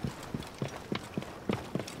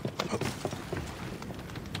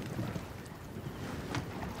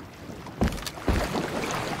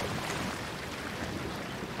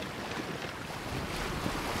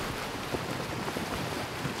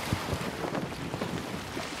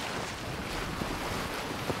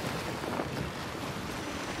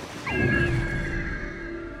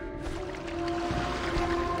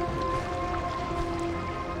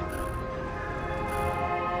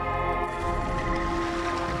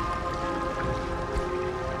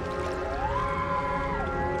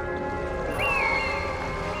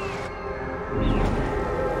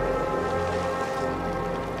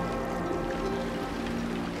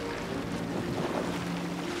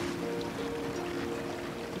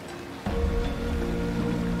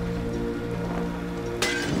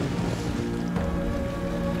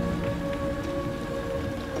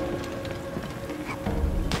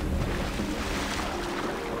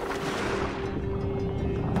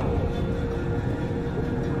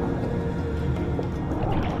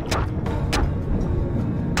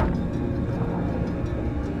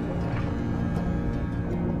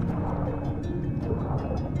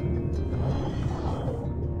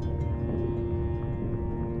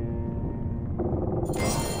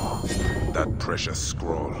 That precious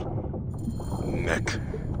scroll. Neck.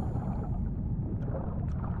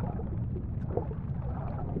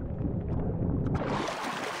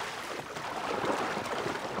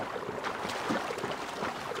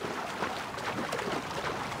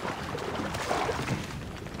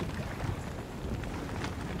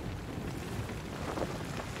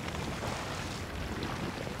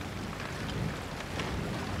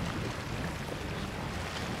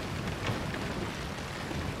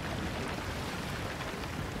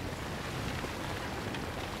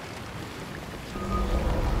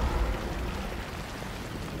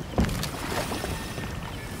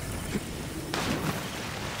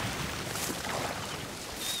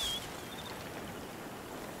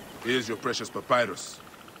 Here's your precious papyrus.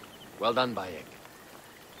 Well done, Bayek.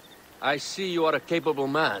 I see you are a capable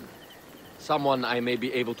man. Someone I may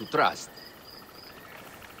be able to trust.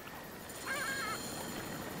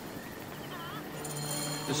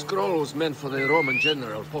 The scroll was meant for the Roman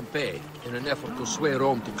general Pompey in an effort to sway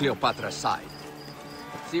Rome to Cleopatra's side.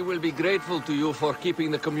 She will be grateful to you for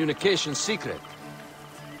keeping the communication secret.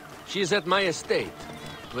 She's at my estate.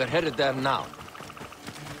 We're headed there now.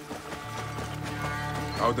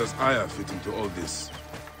 How does Aya fit into all this?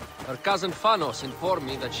 Her cousin Phanos informed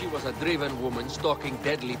me that she was a driven woman stalking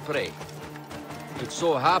deadly prey. It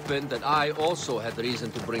so happened that I also had reason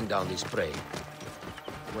to bring down this prey.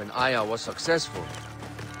 When Aya was successful,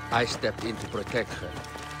 I stepped in to protect her.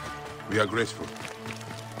 We are grateful.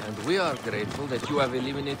 And we are grateful that you have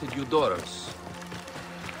eliminated Eudorus.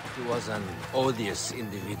 He was an odious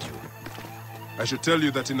individual. I should tell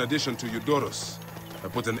you that in addition to Eudorus, I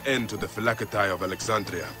put an end to the Phylacetae of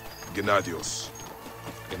Alexandria, Gennadios.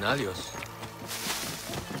 Gennadios?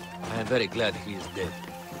 I am very glad he is dead.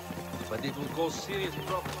 But it will cause serious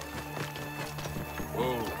problems.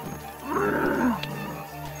 Whoa.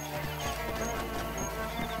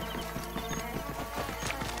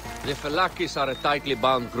 The Phylakis are a tightly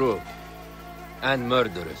bound group. And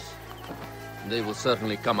murderers. They will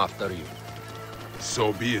certainly come after you.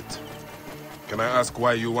 So be it. Can I ask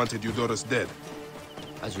why you wanted Eudorus dead?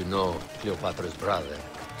 As you know, Cleopatra's brother,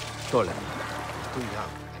 Ptolemy, is too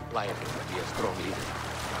young and pliable to be a strong leader.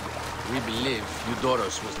 We believe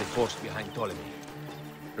Eudorus was the force behind Ptolemy,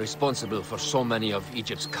 responsible for so many of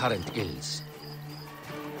Egypt's current ills.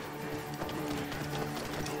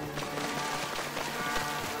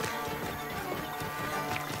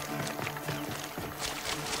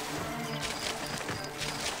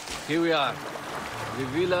 Here we are. The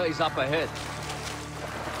villa is up ahead.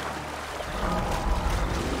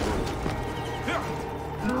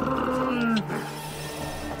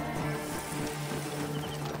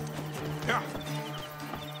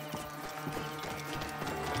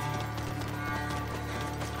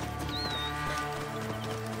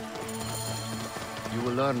 You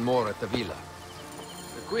will learn more at the villa.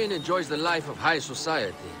 The Queen enjoys the life of high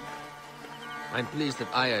society. I'm pleased that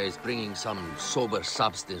Aya is bringing some sober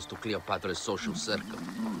substance to Cleopatra's social circle.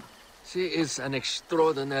 She is an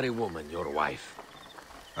extraordinary woman, your wife.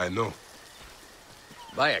 I know.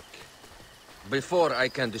 Bayek, before I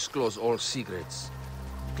can disclose all secrets,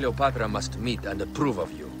 Cleopatra must meet and approve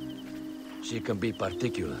of you. She can be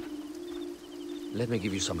particular. Let me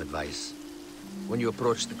give you some advice. When you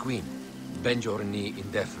approach the Queen, bend your knee in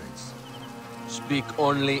deference. Speak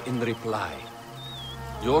only in reply.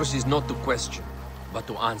 Yours is not to question, but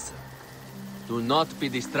to answer. Do not be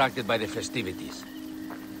distracted by the festivities.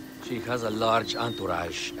 She has a large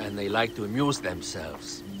entourage, and they like to amuse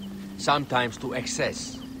themselves. Sometimes to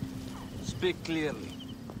excess. Speak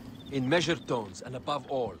clearly, in measured tones, and above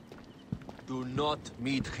all, do not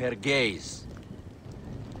meet her gaze.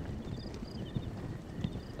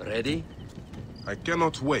 Ready? I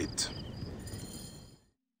cannot wait.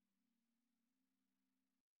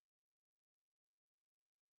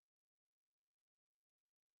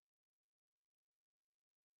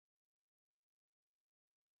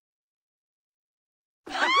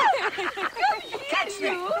 Catch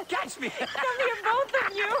me! Catch me! Come here, both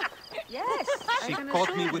of you! Yes, She I can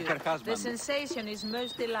caught me assure with you, her husband. The sensation is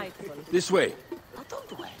most delightful. This way. Oh,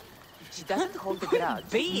 don't worry. She doesn't hold a grudge.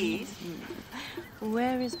 Please.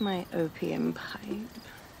 Where is my opium pipe?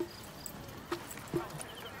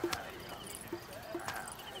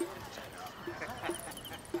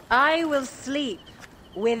 I will sleep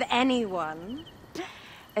with anyone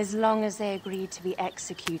as long as they agree to be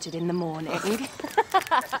executed in the morning.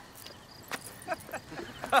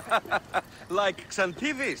 Like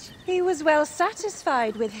Xantivis. He was well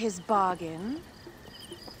satisfied with his bargain.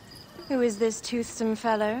 Who is this toothsome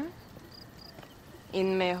fellow?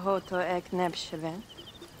 In mehoto ek nebsheve.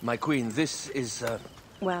 My queen, this is,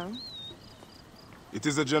 Well? It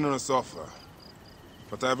is a generous offer.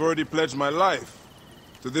 But I've already pledged my life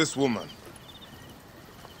to this woman.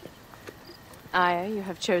 Aya, you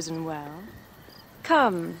have chosen well.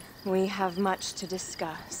 Come, we have much to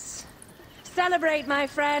discuss. Celebrate, my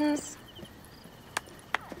friends!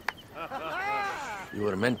 you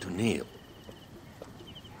were meant to kneel.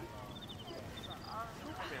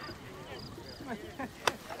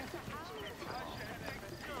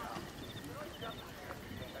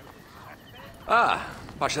 Ah,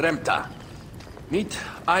 Pashremta. Meet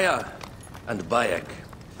Aya and Bayek.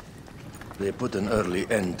 They put an early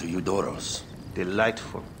end to Eudorus.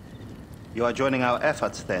 Delightful. You are joining our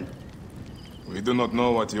efforts, then? We do not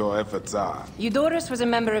know what your efforts are. Eudorus was a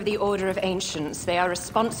member of the Order of Ancients. They are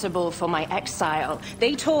responsible for my exile.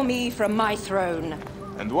 They tore me from my throne.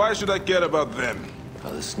 And why should I care about them?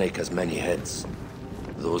 The snake has many heads.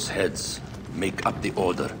 Those heads make up the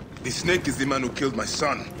Order. The snake is the man who killed my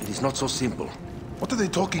son. It is not so simple. What are they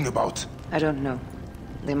talking about? I don't know.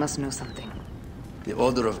 They must know something. The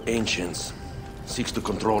Order of Ancients seeks to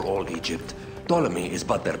control all Egypt. Ptolemy is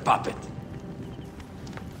but their puppet.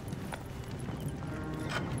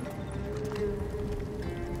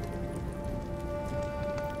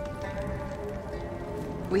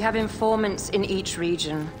 We have informants in each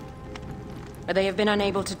region. But they have been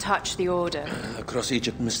unable to touch the Order. Across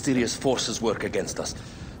Egypt, mysterious forces work against us.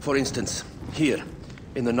 For instance, here,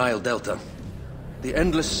 in the Nile Delta, the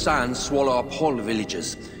endless sands swallow up whole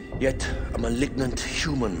villages, yet a malignant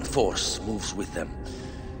human force moves with them.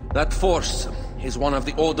 That force is one of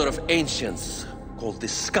the Order of Ancients, called the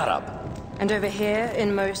Scarab. And over here,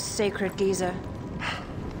 in most sacred Giza?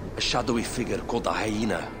 A shadowy figure called the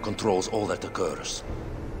Hyena controls all that occurs.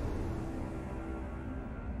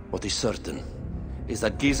 What is certain is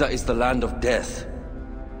that Giza is the land of death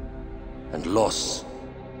and loss.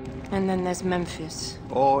 And then there's Memphis.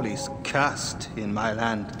 All is cursed in my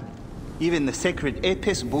land. Even the sacred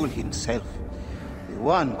Apis bull himself. The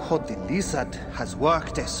one called the Lizard has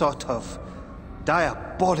worked a sort of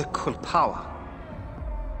diabolical power.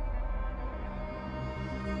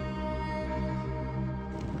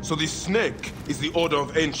 So the snake is the Order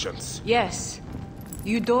of Ancients? Yes.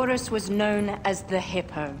 Eudorus was known as the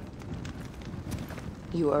Hippo.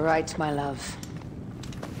 You are right, my love.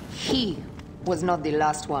 He was not the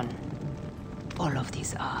last one. All of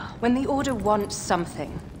these are. When the Order wants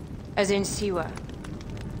something, as in Siwa,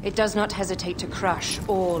 it does not hesitate to crush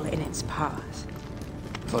all in its path.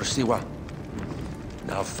 For Siwa,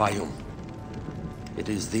 now Fayum. It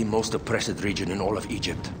is the most oppressed region in all of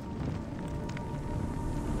Egypt.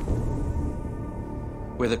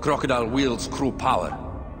 Where the crocodile wields cruel power,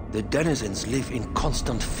 the denizens live in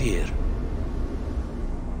constant fear.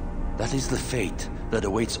 That is the fate that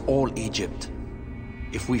awaits all Egypt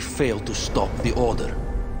if we fail to stop the Order.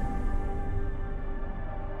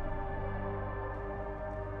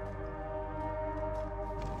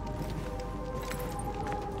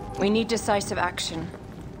 We need decisive action.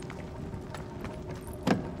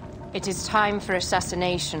 It is time for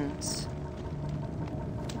assassinations.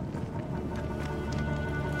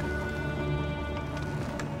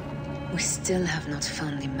 We still have not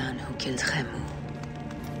found the man who killed Khemu.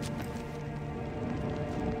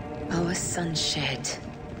 Our son Shed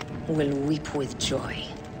will weep with joy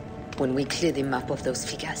when we clear the map of those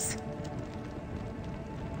figures.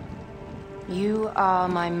 You are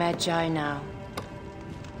my Magi now.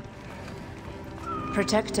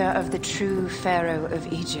 Protector of the true Pharaoh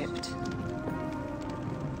of Egypt.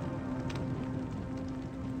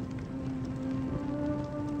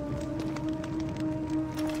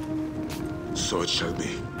 So it shall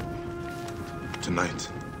be. Tonight,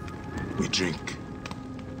 we drink,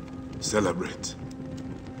 celebrate,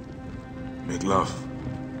 make love.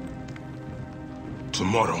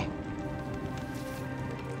 Tomorrow,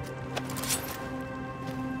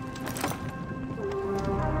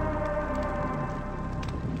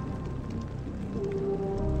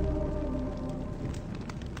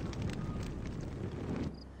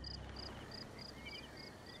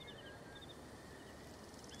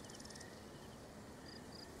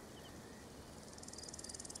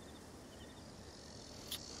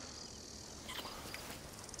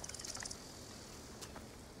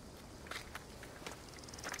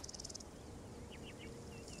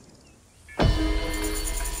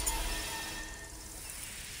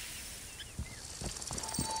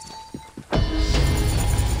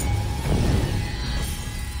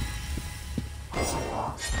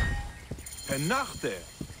 En nachter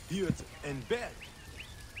duurt een berg.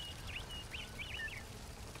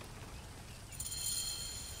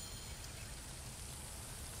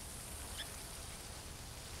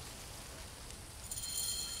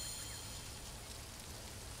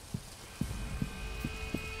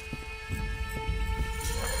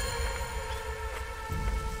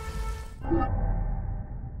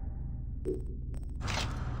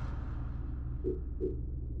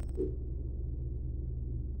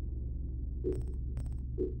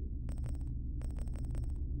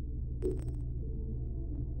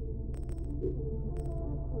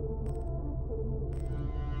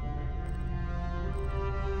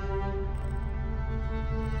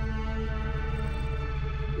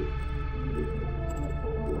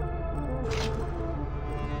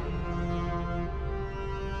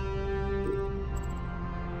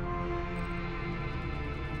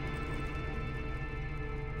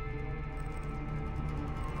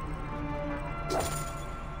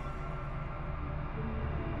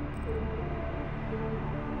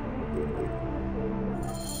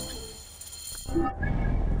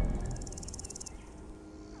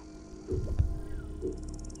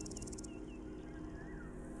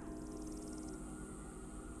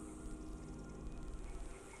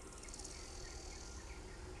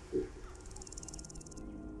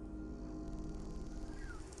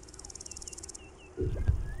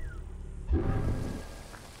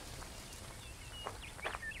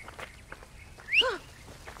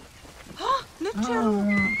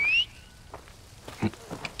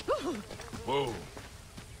 Whoa.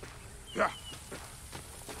 Yeah.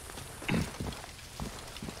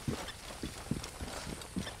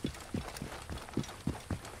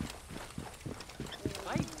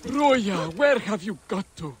 Roya, where have you got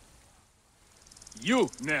to? You,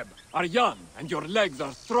 Neb, are young and your legs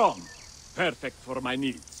are strong. Perfect for my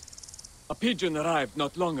needs. A pigeon arrived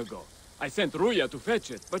not long ago. I sent Ruya to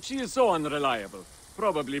fetch it, but she is so unreliable.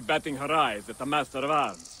 Probably batting her eyes at the Master of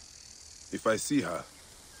Arms. If I see her...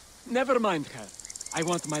 Never mind her. I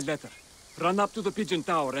want my letter. Run up to the pigeon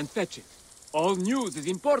tower and fetch it. All news is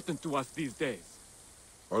important to us these days.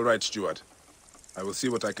 All right, Steward. I will see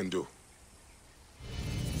what I can do.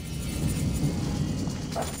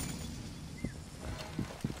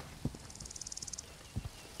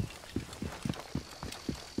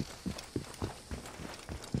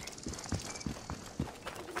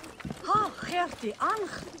 Gertie,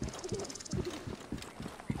 Ange.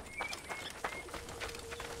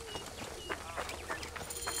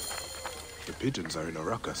 The pigeons are in a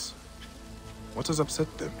ruckus. What has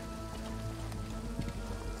upset them?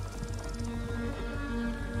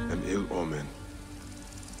 An ill omen.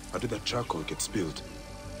 How did that charcoal get spilled?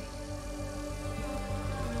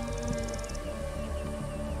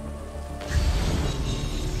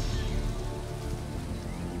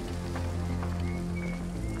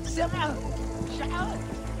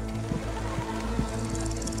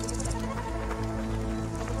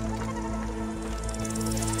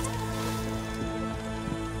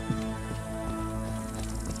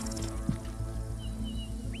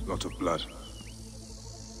 Lot of blood.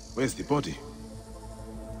 Where's the body?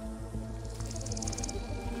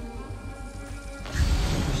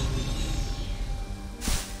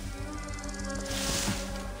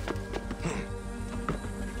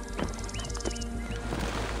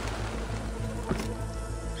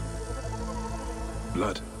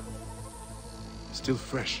 Blood. Still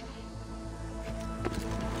fresh.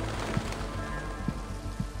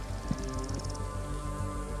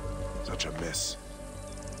 Such a mess.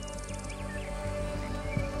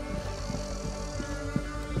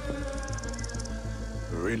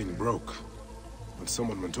 The railing broke when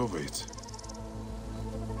someone went over it.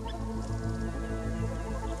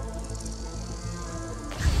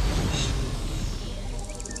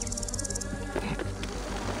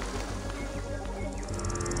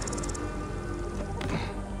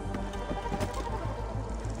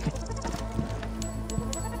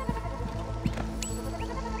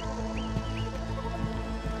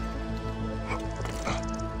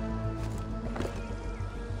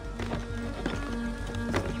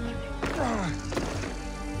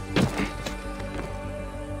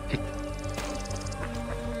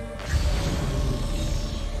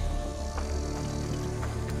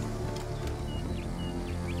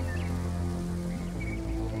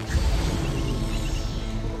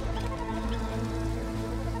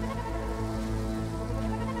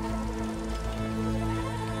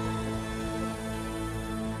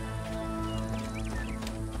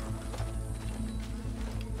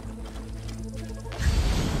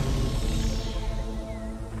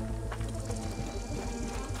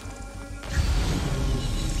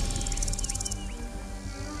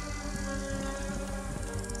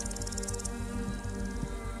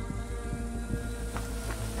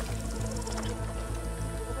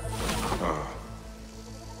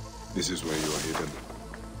 This is where you are hidden.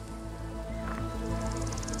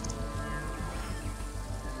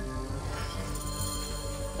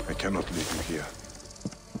 I cannot leave you here.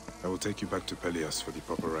 I will take you back to Pelias for the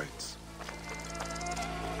proper rites.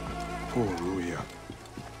 Poor Ruya.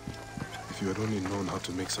 If you had only known how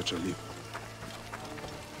to make such a leap.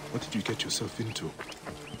 What did you get yourself into?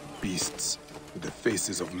 Beasts with the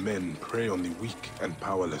faces of men prey on the weak and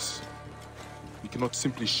powerless. We cannot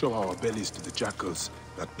simply show our bellies to the jackals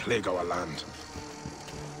that plague our land.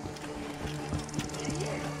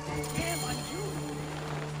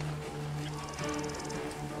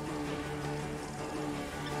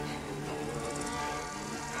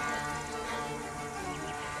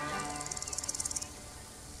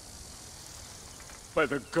 By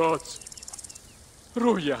the gods!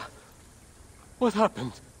 Ruya! What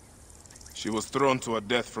happened? She was thrown to her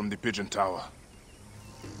death from the pigeon tower.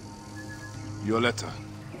 Your letter.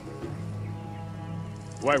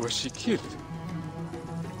 Why was she killed?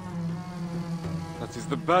 That is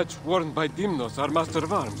the badge worn by Dimnos, our Master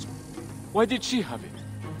of Arms. Why did she have it?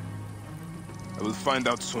 I will find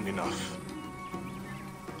out soon enough.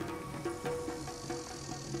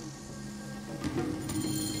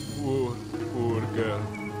 Poor, poor girl.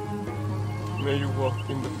 May you walk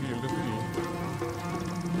in the field of green.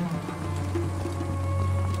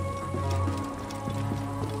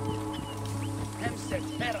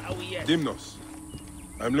 Dimnos,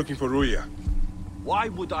 I'm looking for Ruya. Why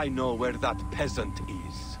would I know where that peasant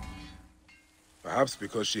is? Perhaps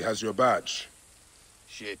because she has your badge.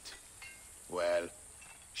 Shit. Well,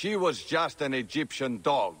 she was just an Egyptian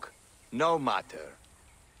dog. No matter.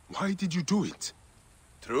 Why did you do it?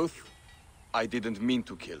 Truth? I didn't mean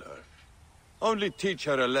to kill her. Only teach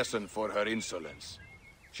her a lesson for her insolence.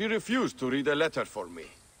 She refused to read a letter for me.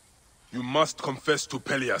 You must confess to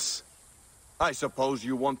Pelias. I suppose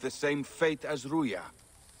you want the same fate as Ruya.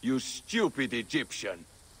 You stupid Egyptian.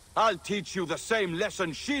 I'll teach you the same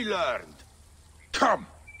lesson she learned. Come!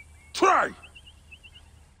 Try!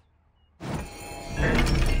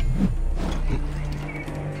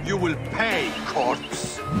 You will pay,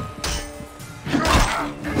 corpse!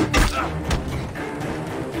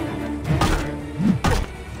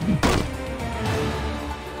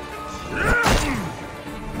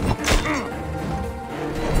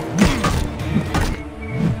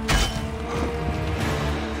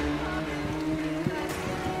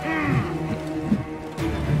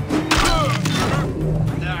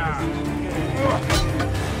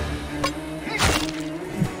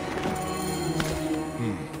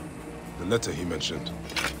 The letter he mentioned.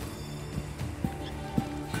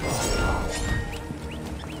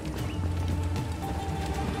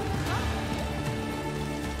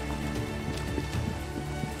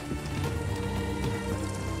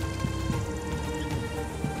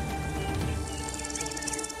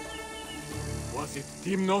 Was it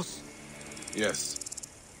Dimnos? Yes.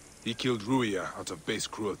 He killed Ruya out of base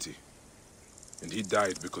cruelty. And he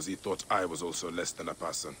died because he thought I was also less than a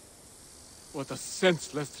person. What a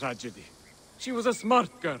senseless tragedy. She was a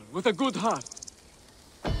smart girl with a good heart.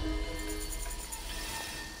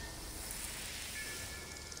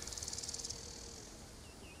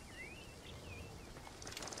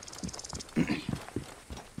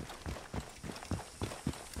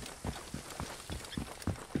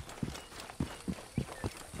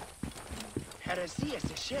 Heresiya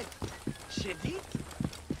seshet. Shedid.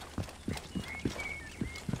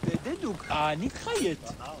 Deduk anit chayet.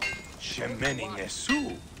 Shemeni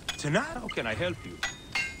nesu. Tonight, how can I help you?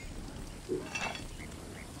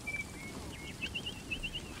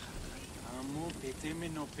 Amo pete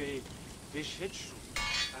menope. Veshetsu.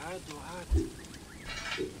 Adohat.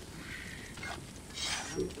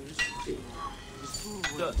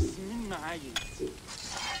 Min ma'ayit.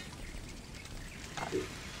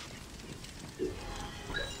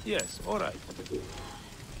 Yes, all right.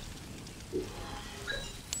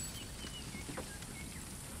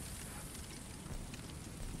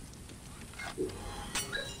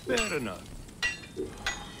 Fair enough.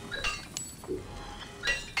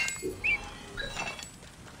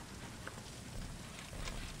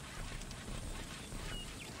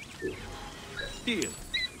 Deal.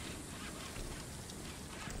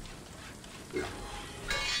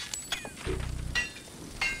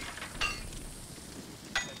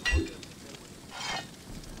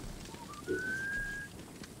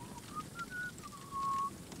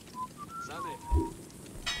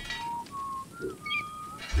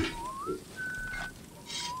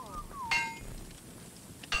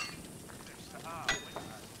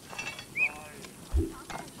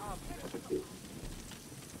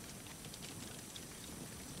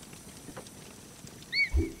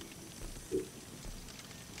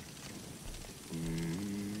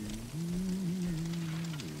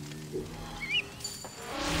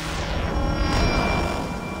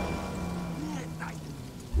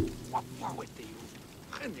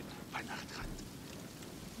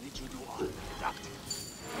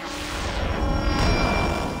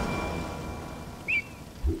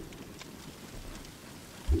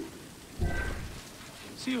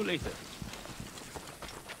 See you later.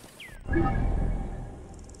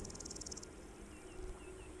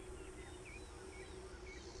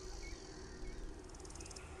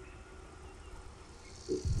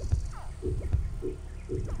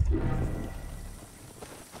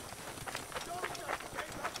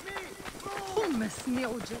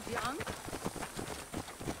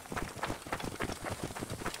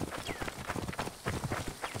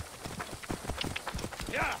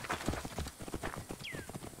 Yeah.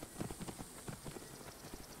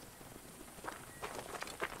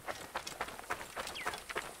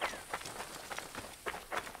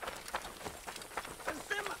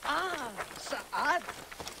 Saad.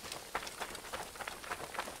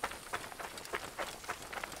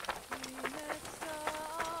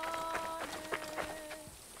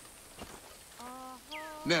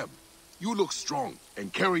 Neb, you look strong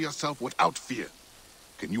and carry yourself without fear.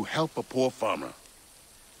 Can you help a poor farmer?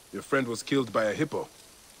 Your friend was killed by a hippo.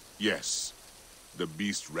 Yes. The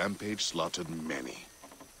beast rampage slaughtered many.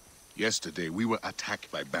 Yesterday, we were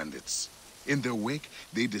attacked by bandits. In their wake,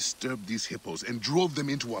 they disturbed these hippos and drove them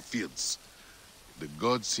into our fields. The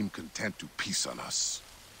gods seem content to peace on us.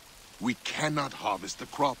 We cannot harvest the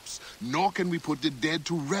crops, nor can we put the dead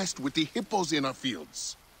to rest with the hippos in our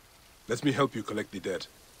fields. Let me help you collect the dead.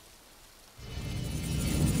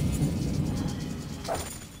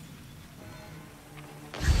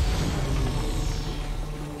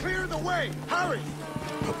 Clear the way! Hurry!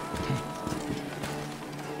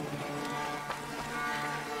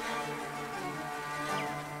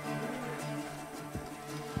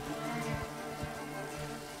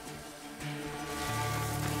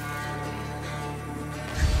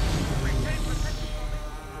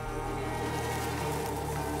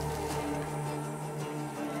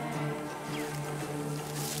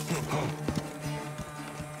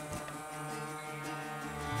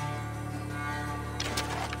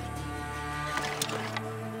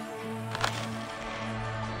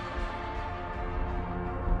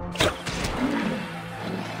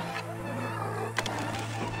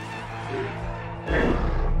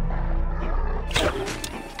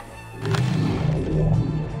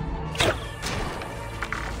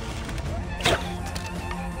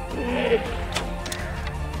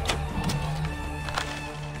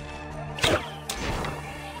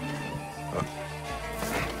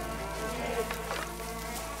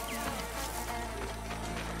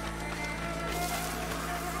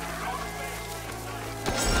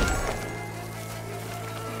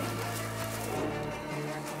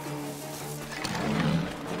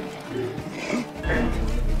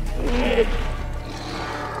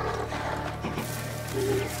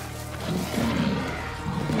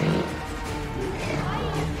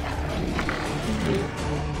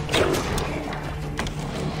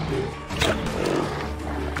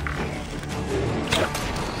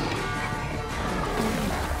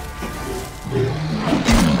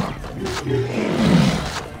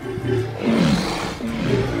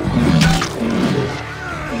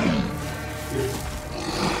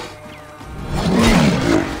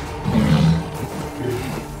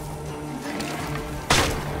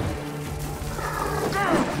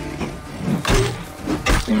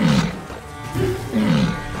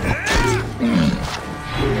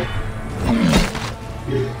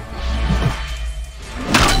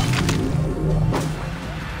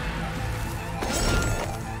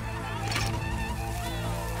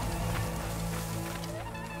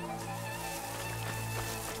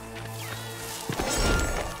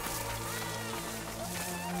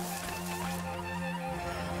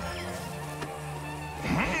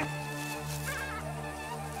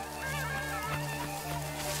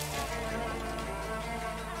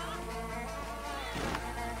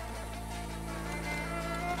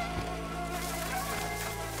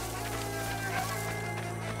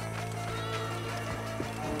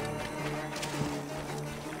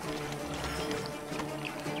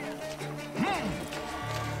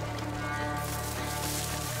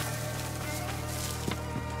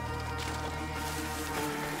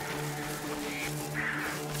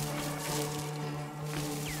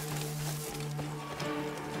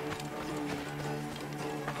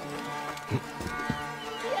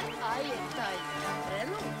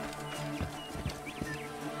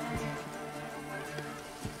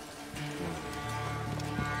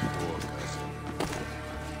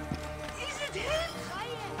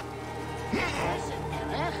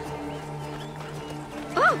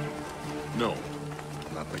 No,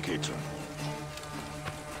 not the Catron.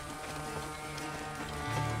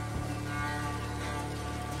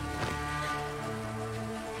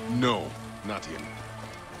 No, not him.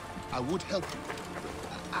 I would help you.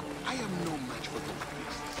 I am no match for those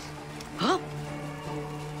beasts. Huh?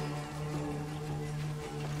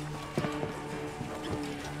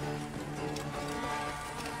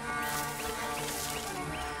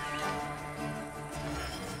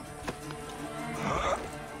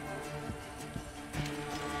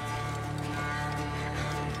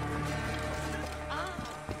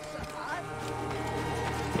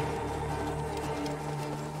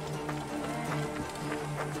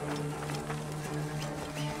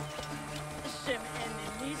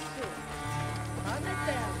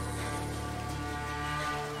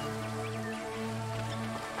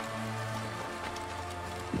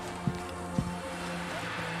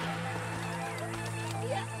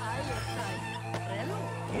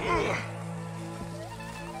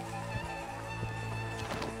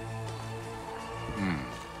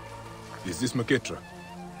 Is this Maketra?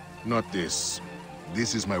 Not this.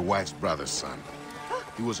 This is my wife's brother's son.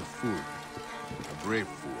 He was a fool. A brave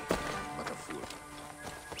fool, but a fool.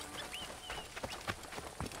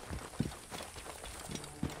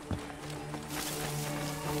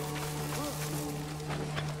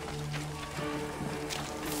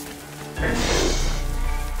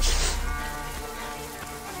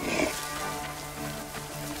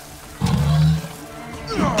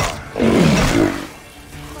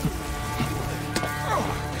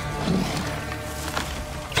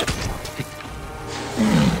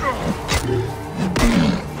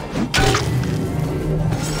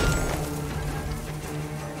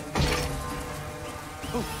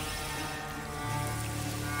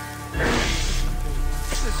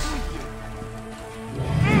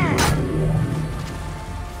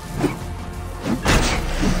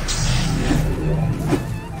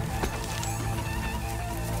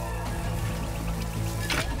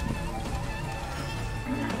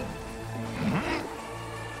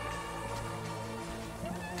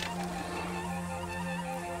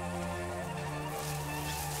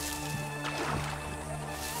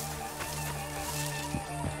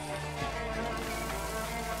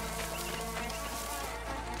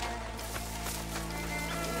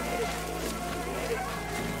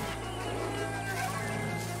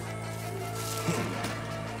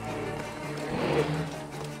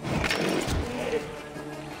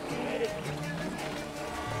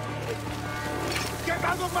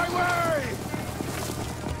 of my way!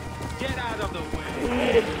 Get out of the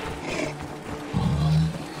way!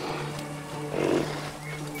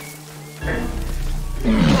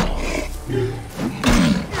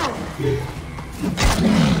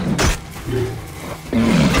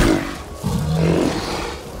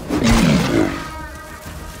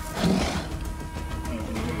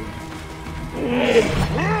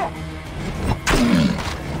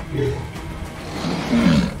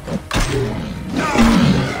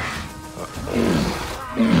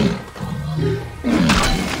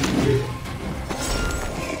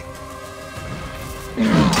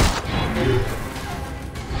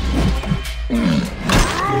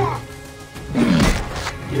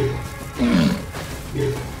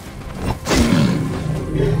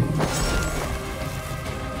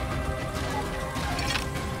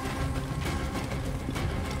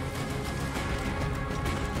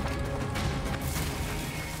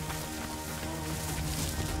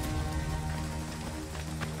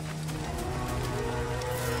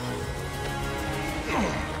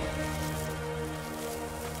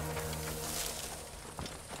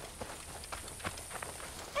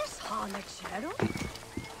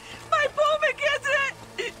 My pomegranate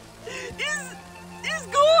is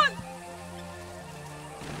gone.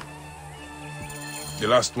 The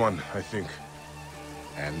last one, I think.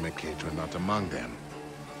 And Mercator not among them.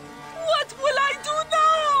 What will I do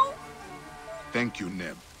now? Thank you,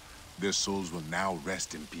 Neb. Their souls will now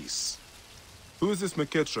rest in peace. Who is this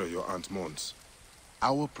Mercator your aunt mourns?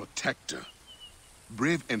 Our protector.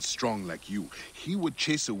 Brave and strong like you, he would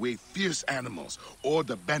chase away fierce animals or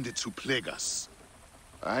the bandits who plague us.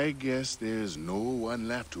 I guess there's no one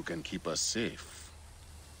left who can keep us safe.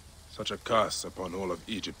 Such a curse upon all of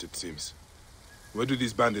Egypt, it seems. Where do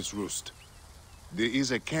these bandits roost? There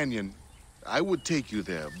is a canyon. I would take you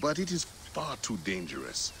there, but it is far too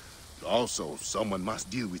dangerous. Also, someone must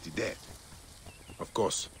deal with the dead. Of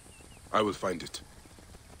course. I will find it.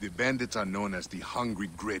 The bandits are known as the Hungry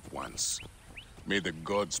Great Ones. May the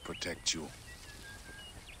gods protect you.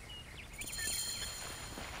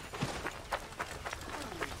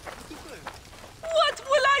 What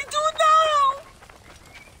will I do now?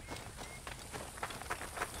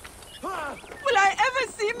 Will I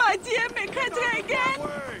ever see my dear Mercator again?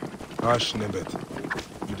 Hush, Nebet.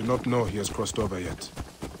 You do not know he has crossed over yet.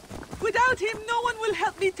 Without him, no one will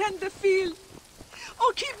help me tend the field,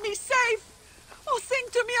 or keep me safe, or sing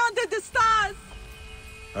to me under the stars.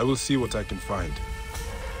 I will see what I can find.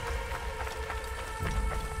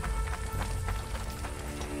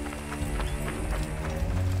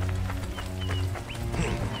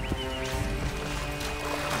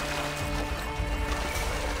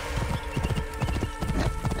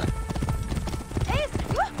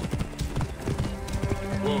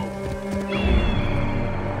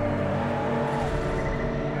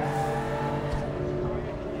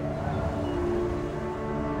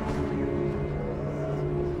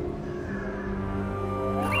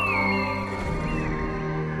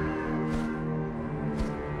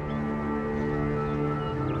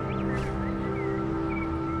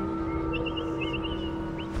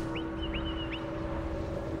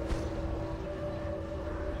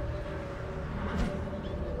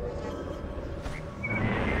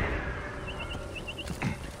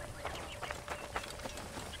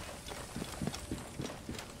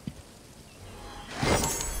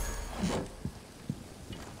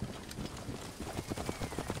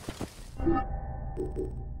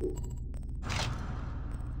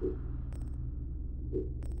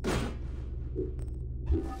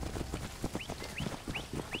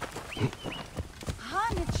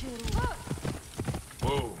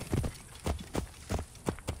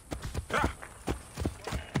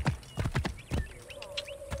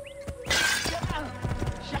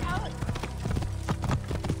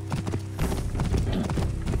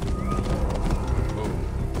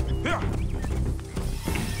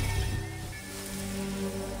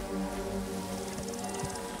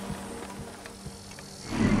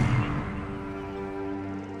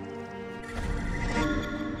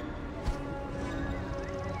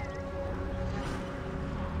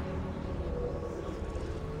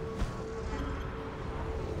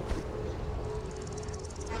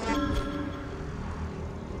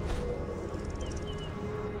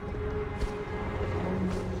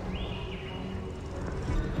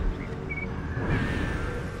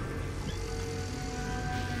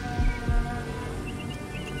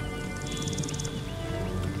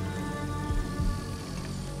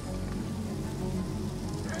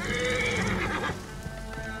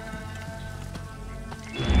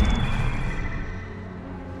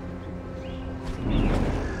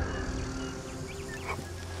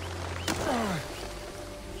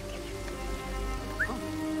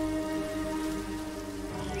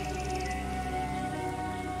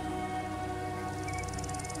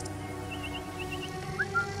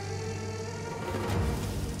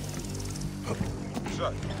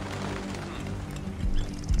 shot.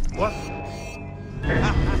 What?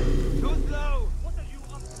 Too slow! What are you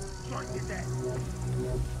up to? Join his ass.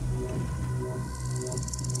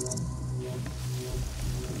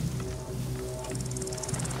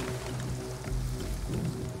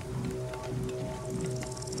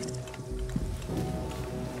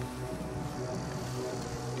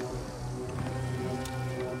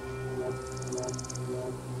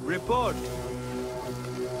 Report.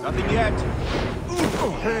 Nothing yet.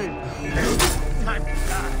 Hey! Time to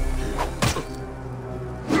die.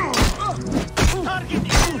 Target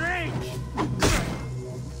is in range!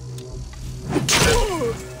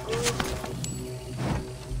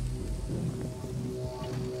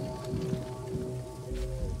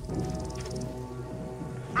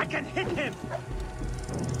 I can hit him!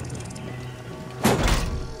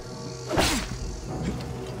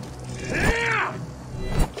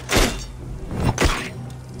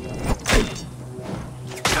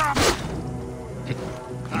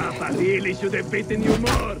 I really should have beaten you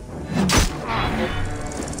more.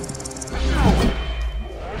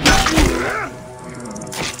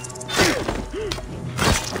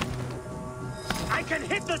 I can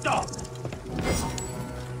hit the dog.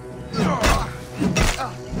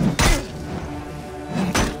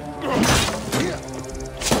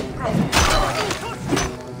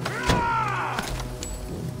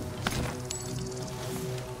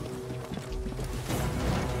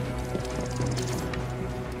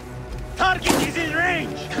 Target is in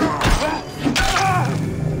range!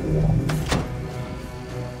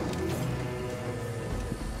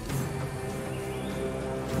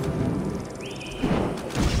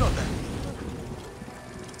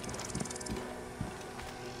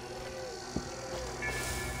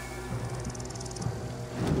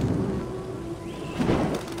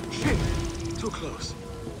 Shit! Too close.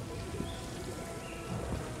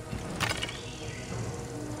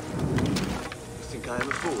 You think I am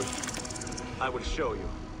a fool? I will show you.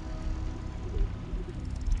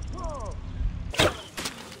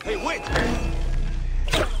 Hey, wait!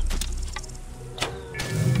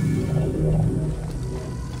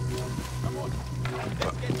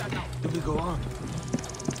 Do we go on?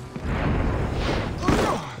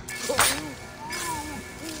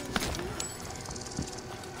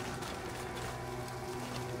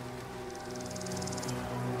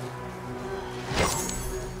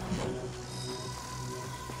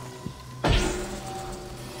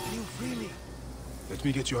 Let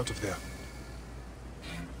me get you out of there.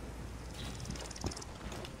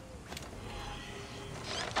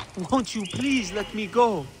 Won't you please let me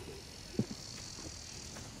go?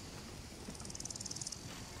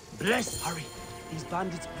 Bless, hurry. These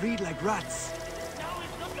bandits breed like rats. Now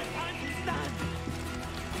is not the time to stand.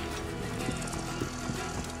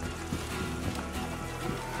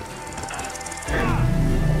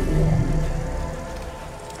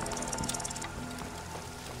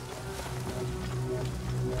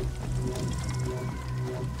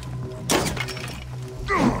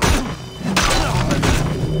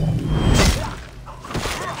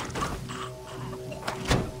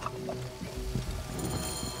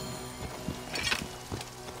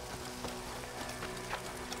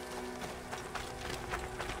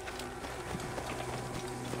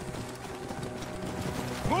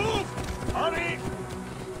 Move! Hurry!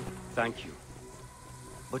 Thank you.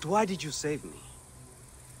 But why did you save me?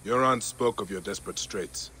 Your aunt spoke of your desperate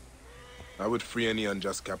straits. I would free any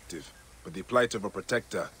unjust captive, but the plight of a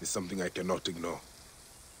protector is something I cannot ignore.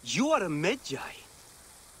 You are a Medjay.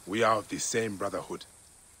 We are of the same brotherhood.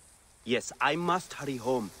 Yes, I must hurry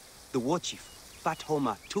home. The war chief, Fat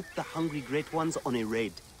Homer, took the hungry great ones on a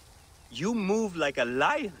raid. You move like a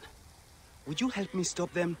lion. Would you help me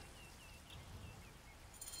stop them?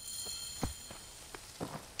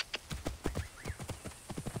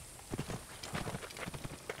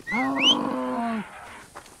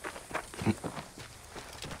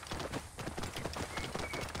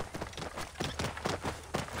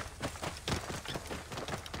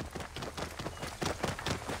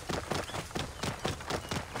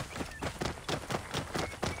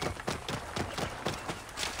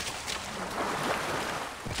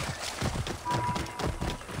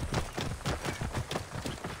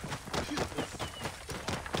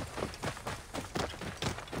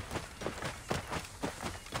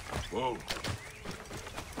 Whoa.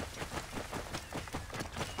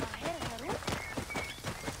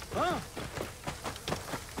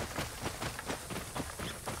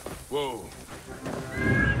 Whoa.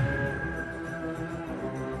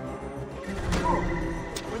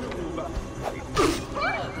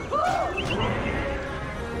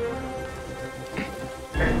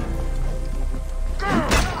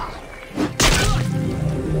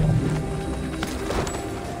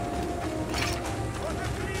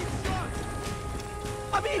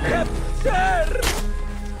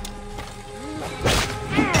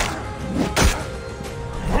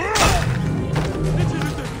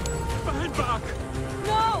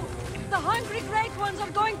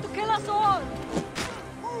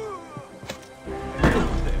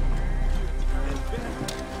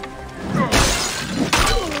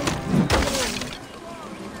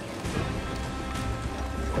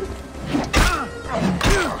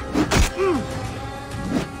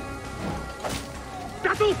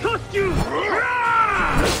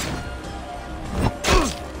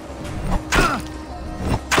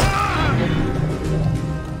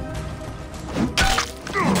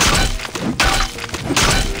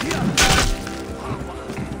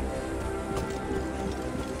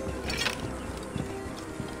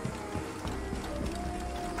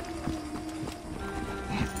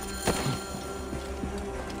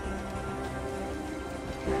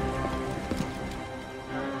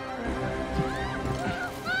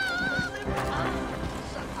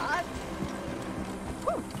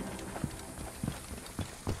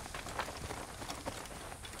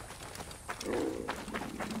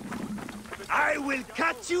 I will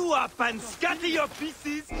cut you up and scatter your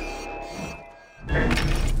pieces.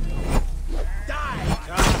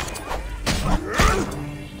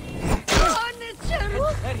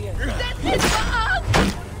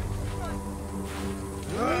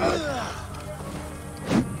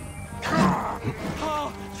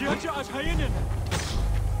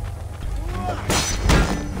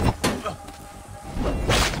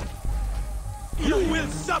 You will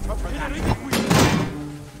suffer for that.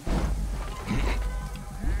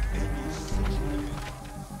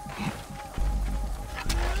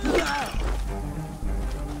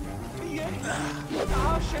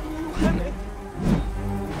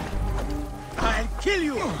 I'll kill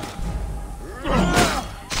you!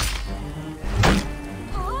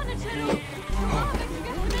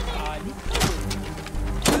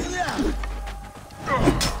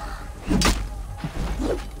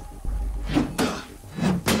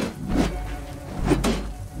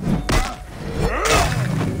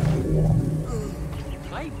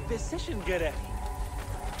 My decision gerecht.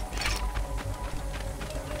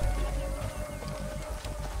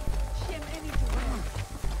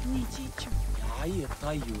 Ay,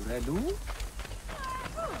 tayo, Relu?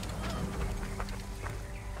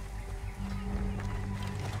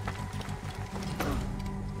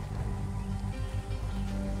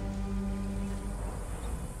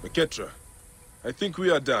 Ketra, I think we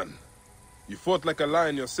are done. You fought like a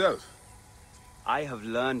lion yourself. I have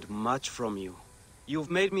learned much from you.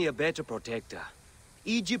 You've made me a better protector.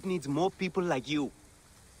 Egypt needs more people like you.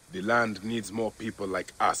 The land needs more people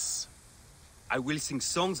like us. I will sing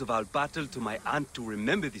songs of our battle to my aunt to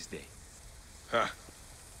remember this day. Ha.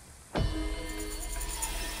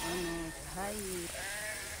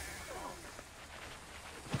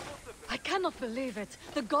 I cannot believe it.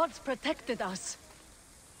 The gods protected us.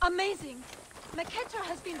 Amazing! Meketra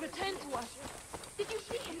has been returned to us. Did you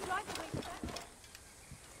see him drive away?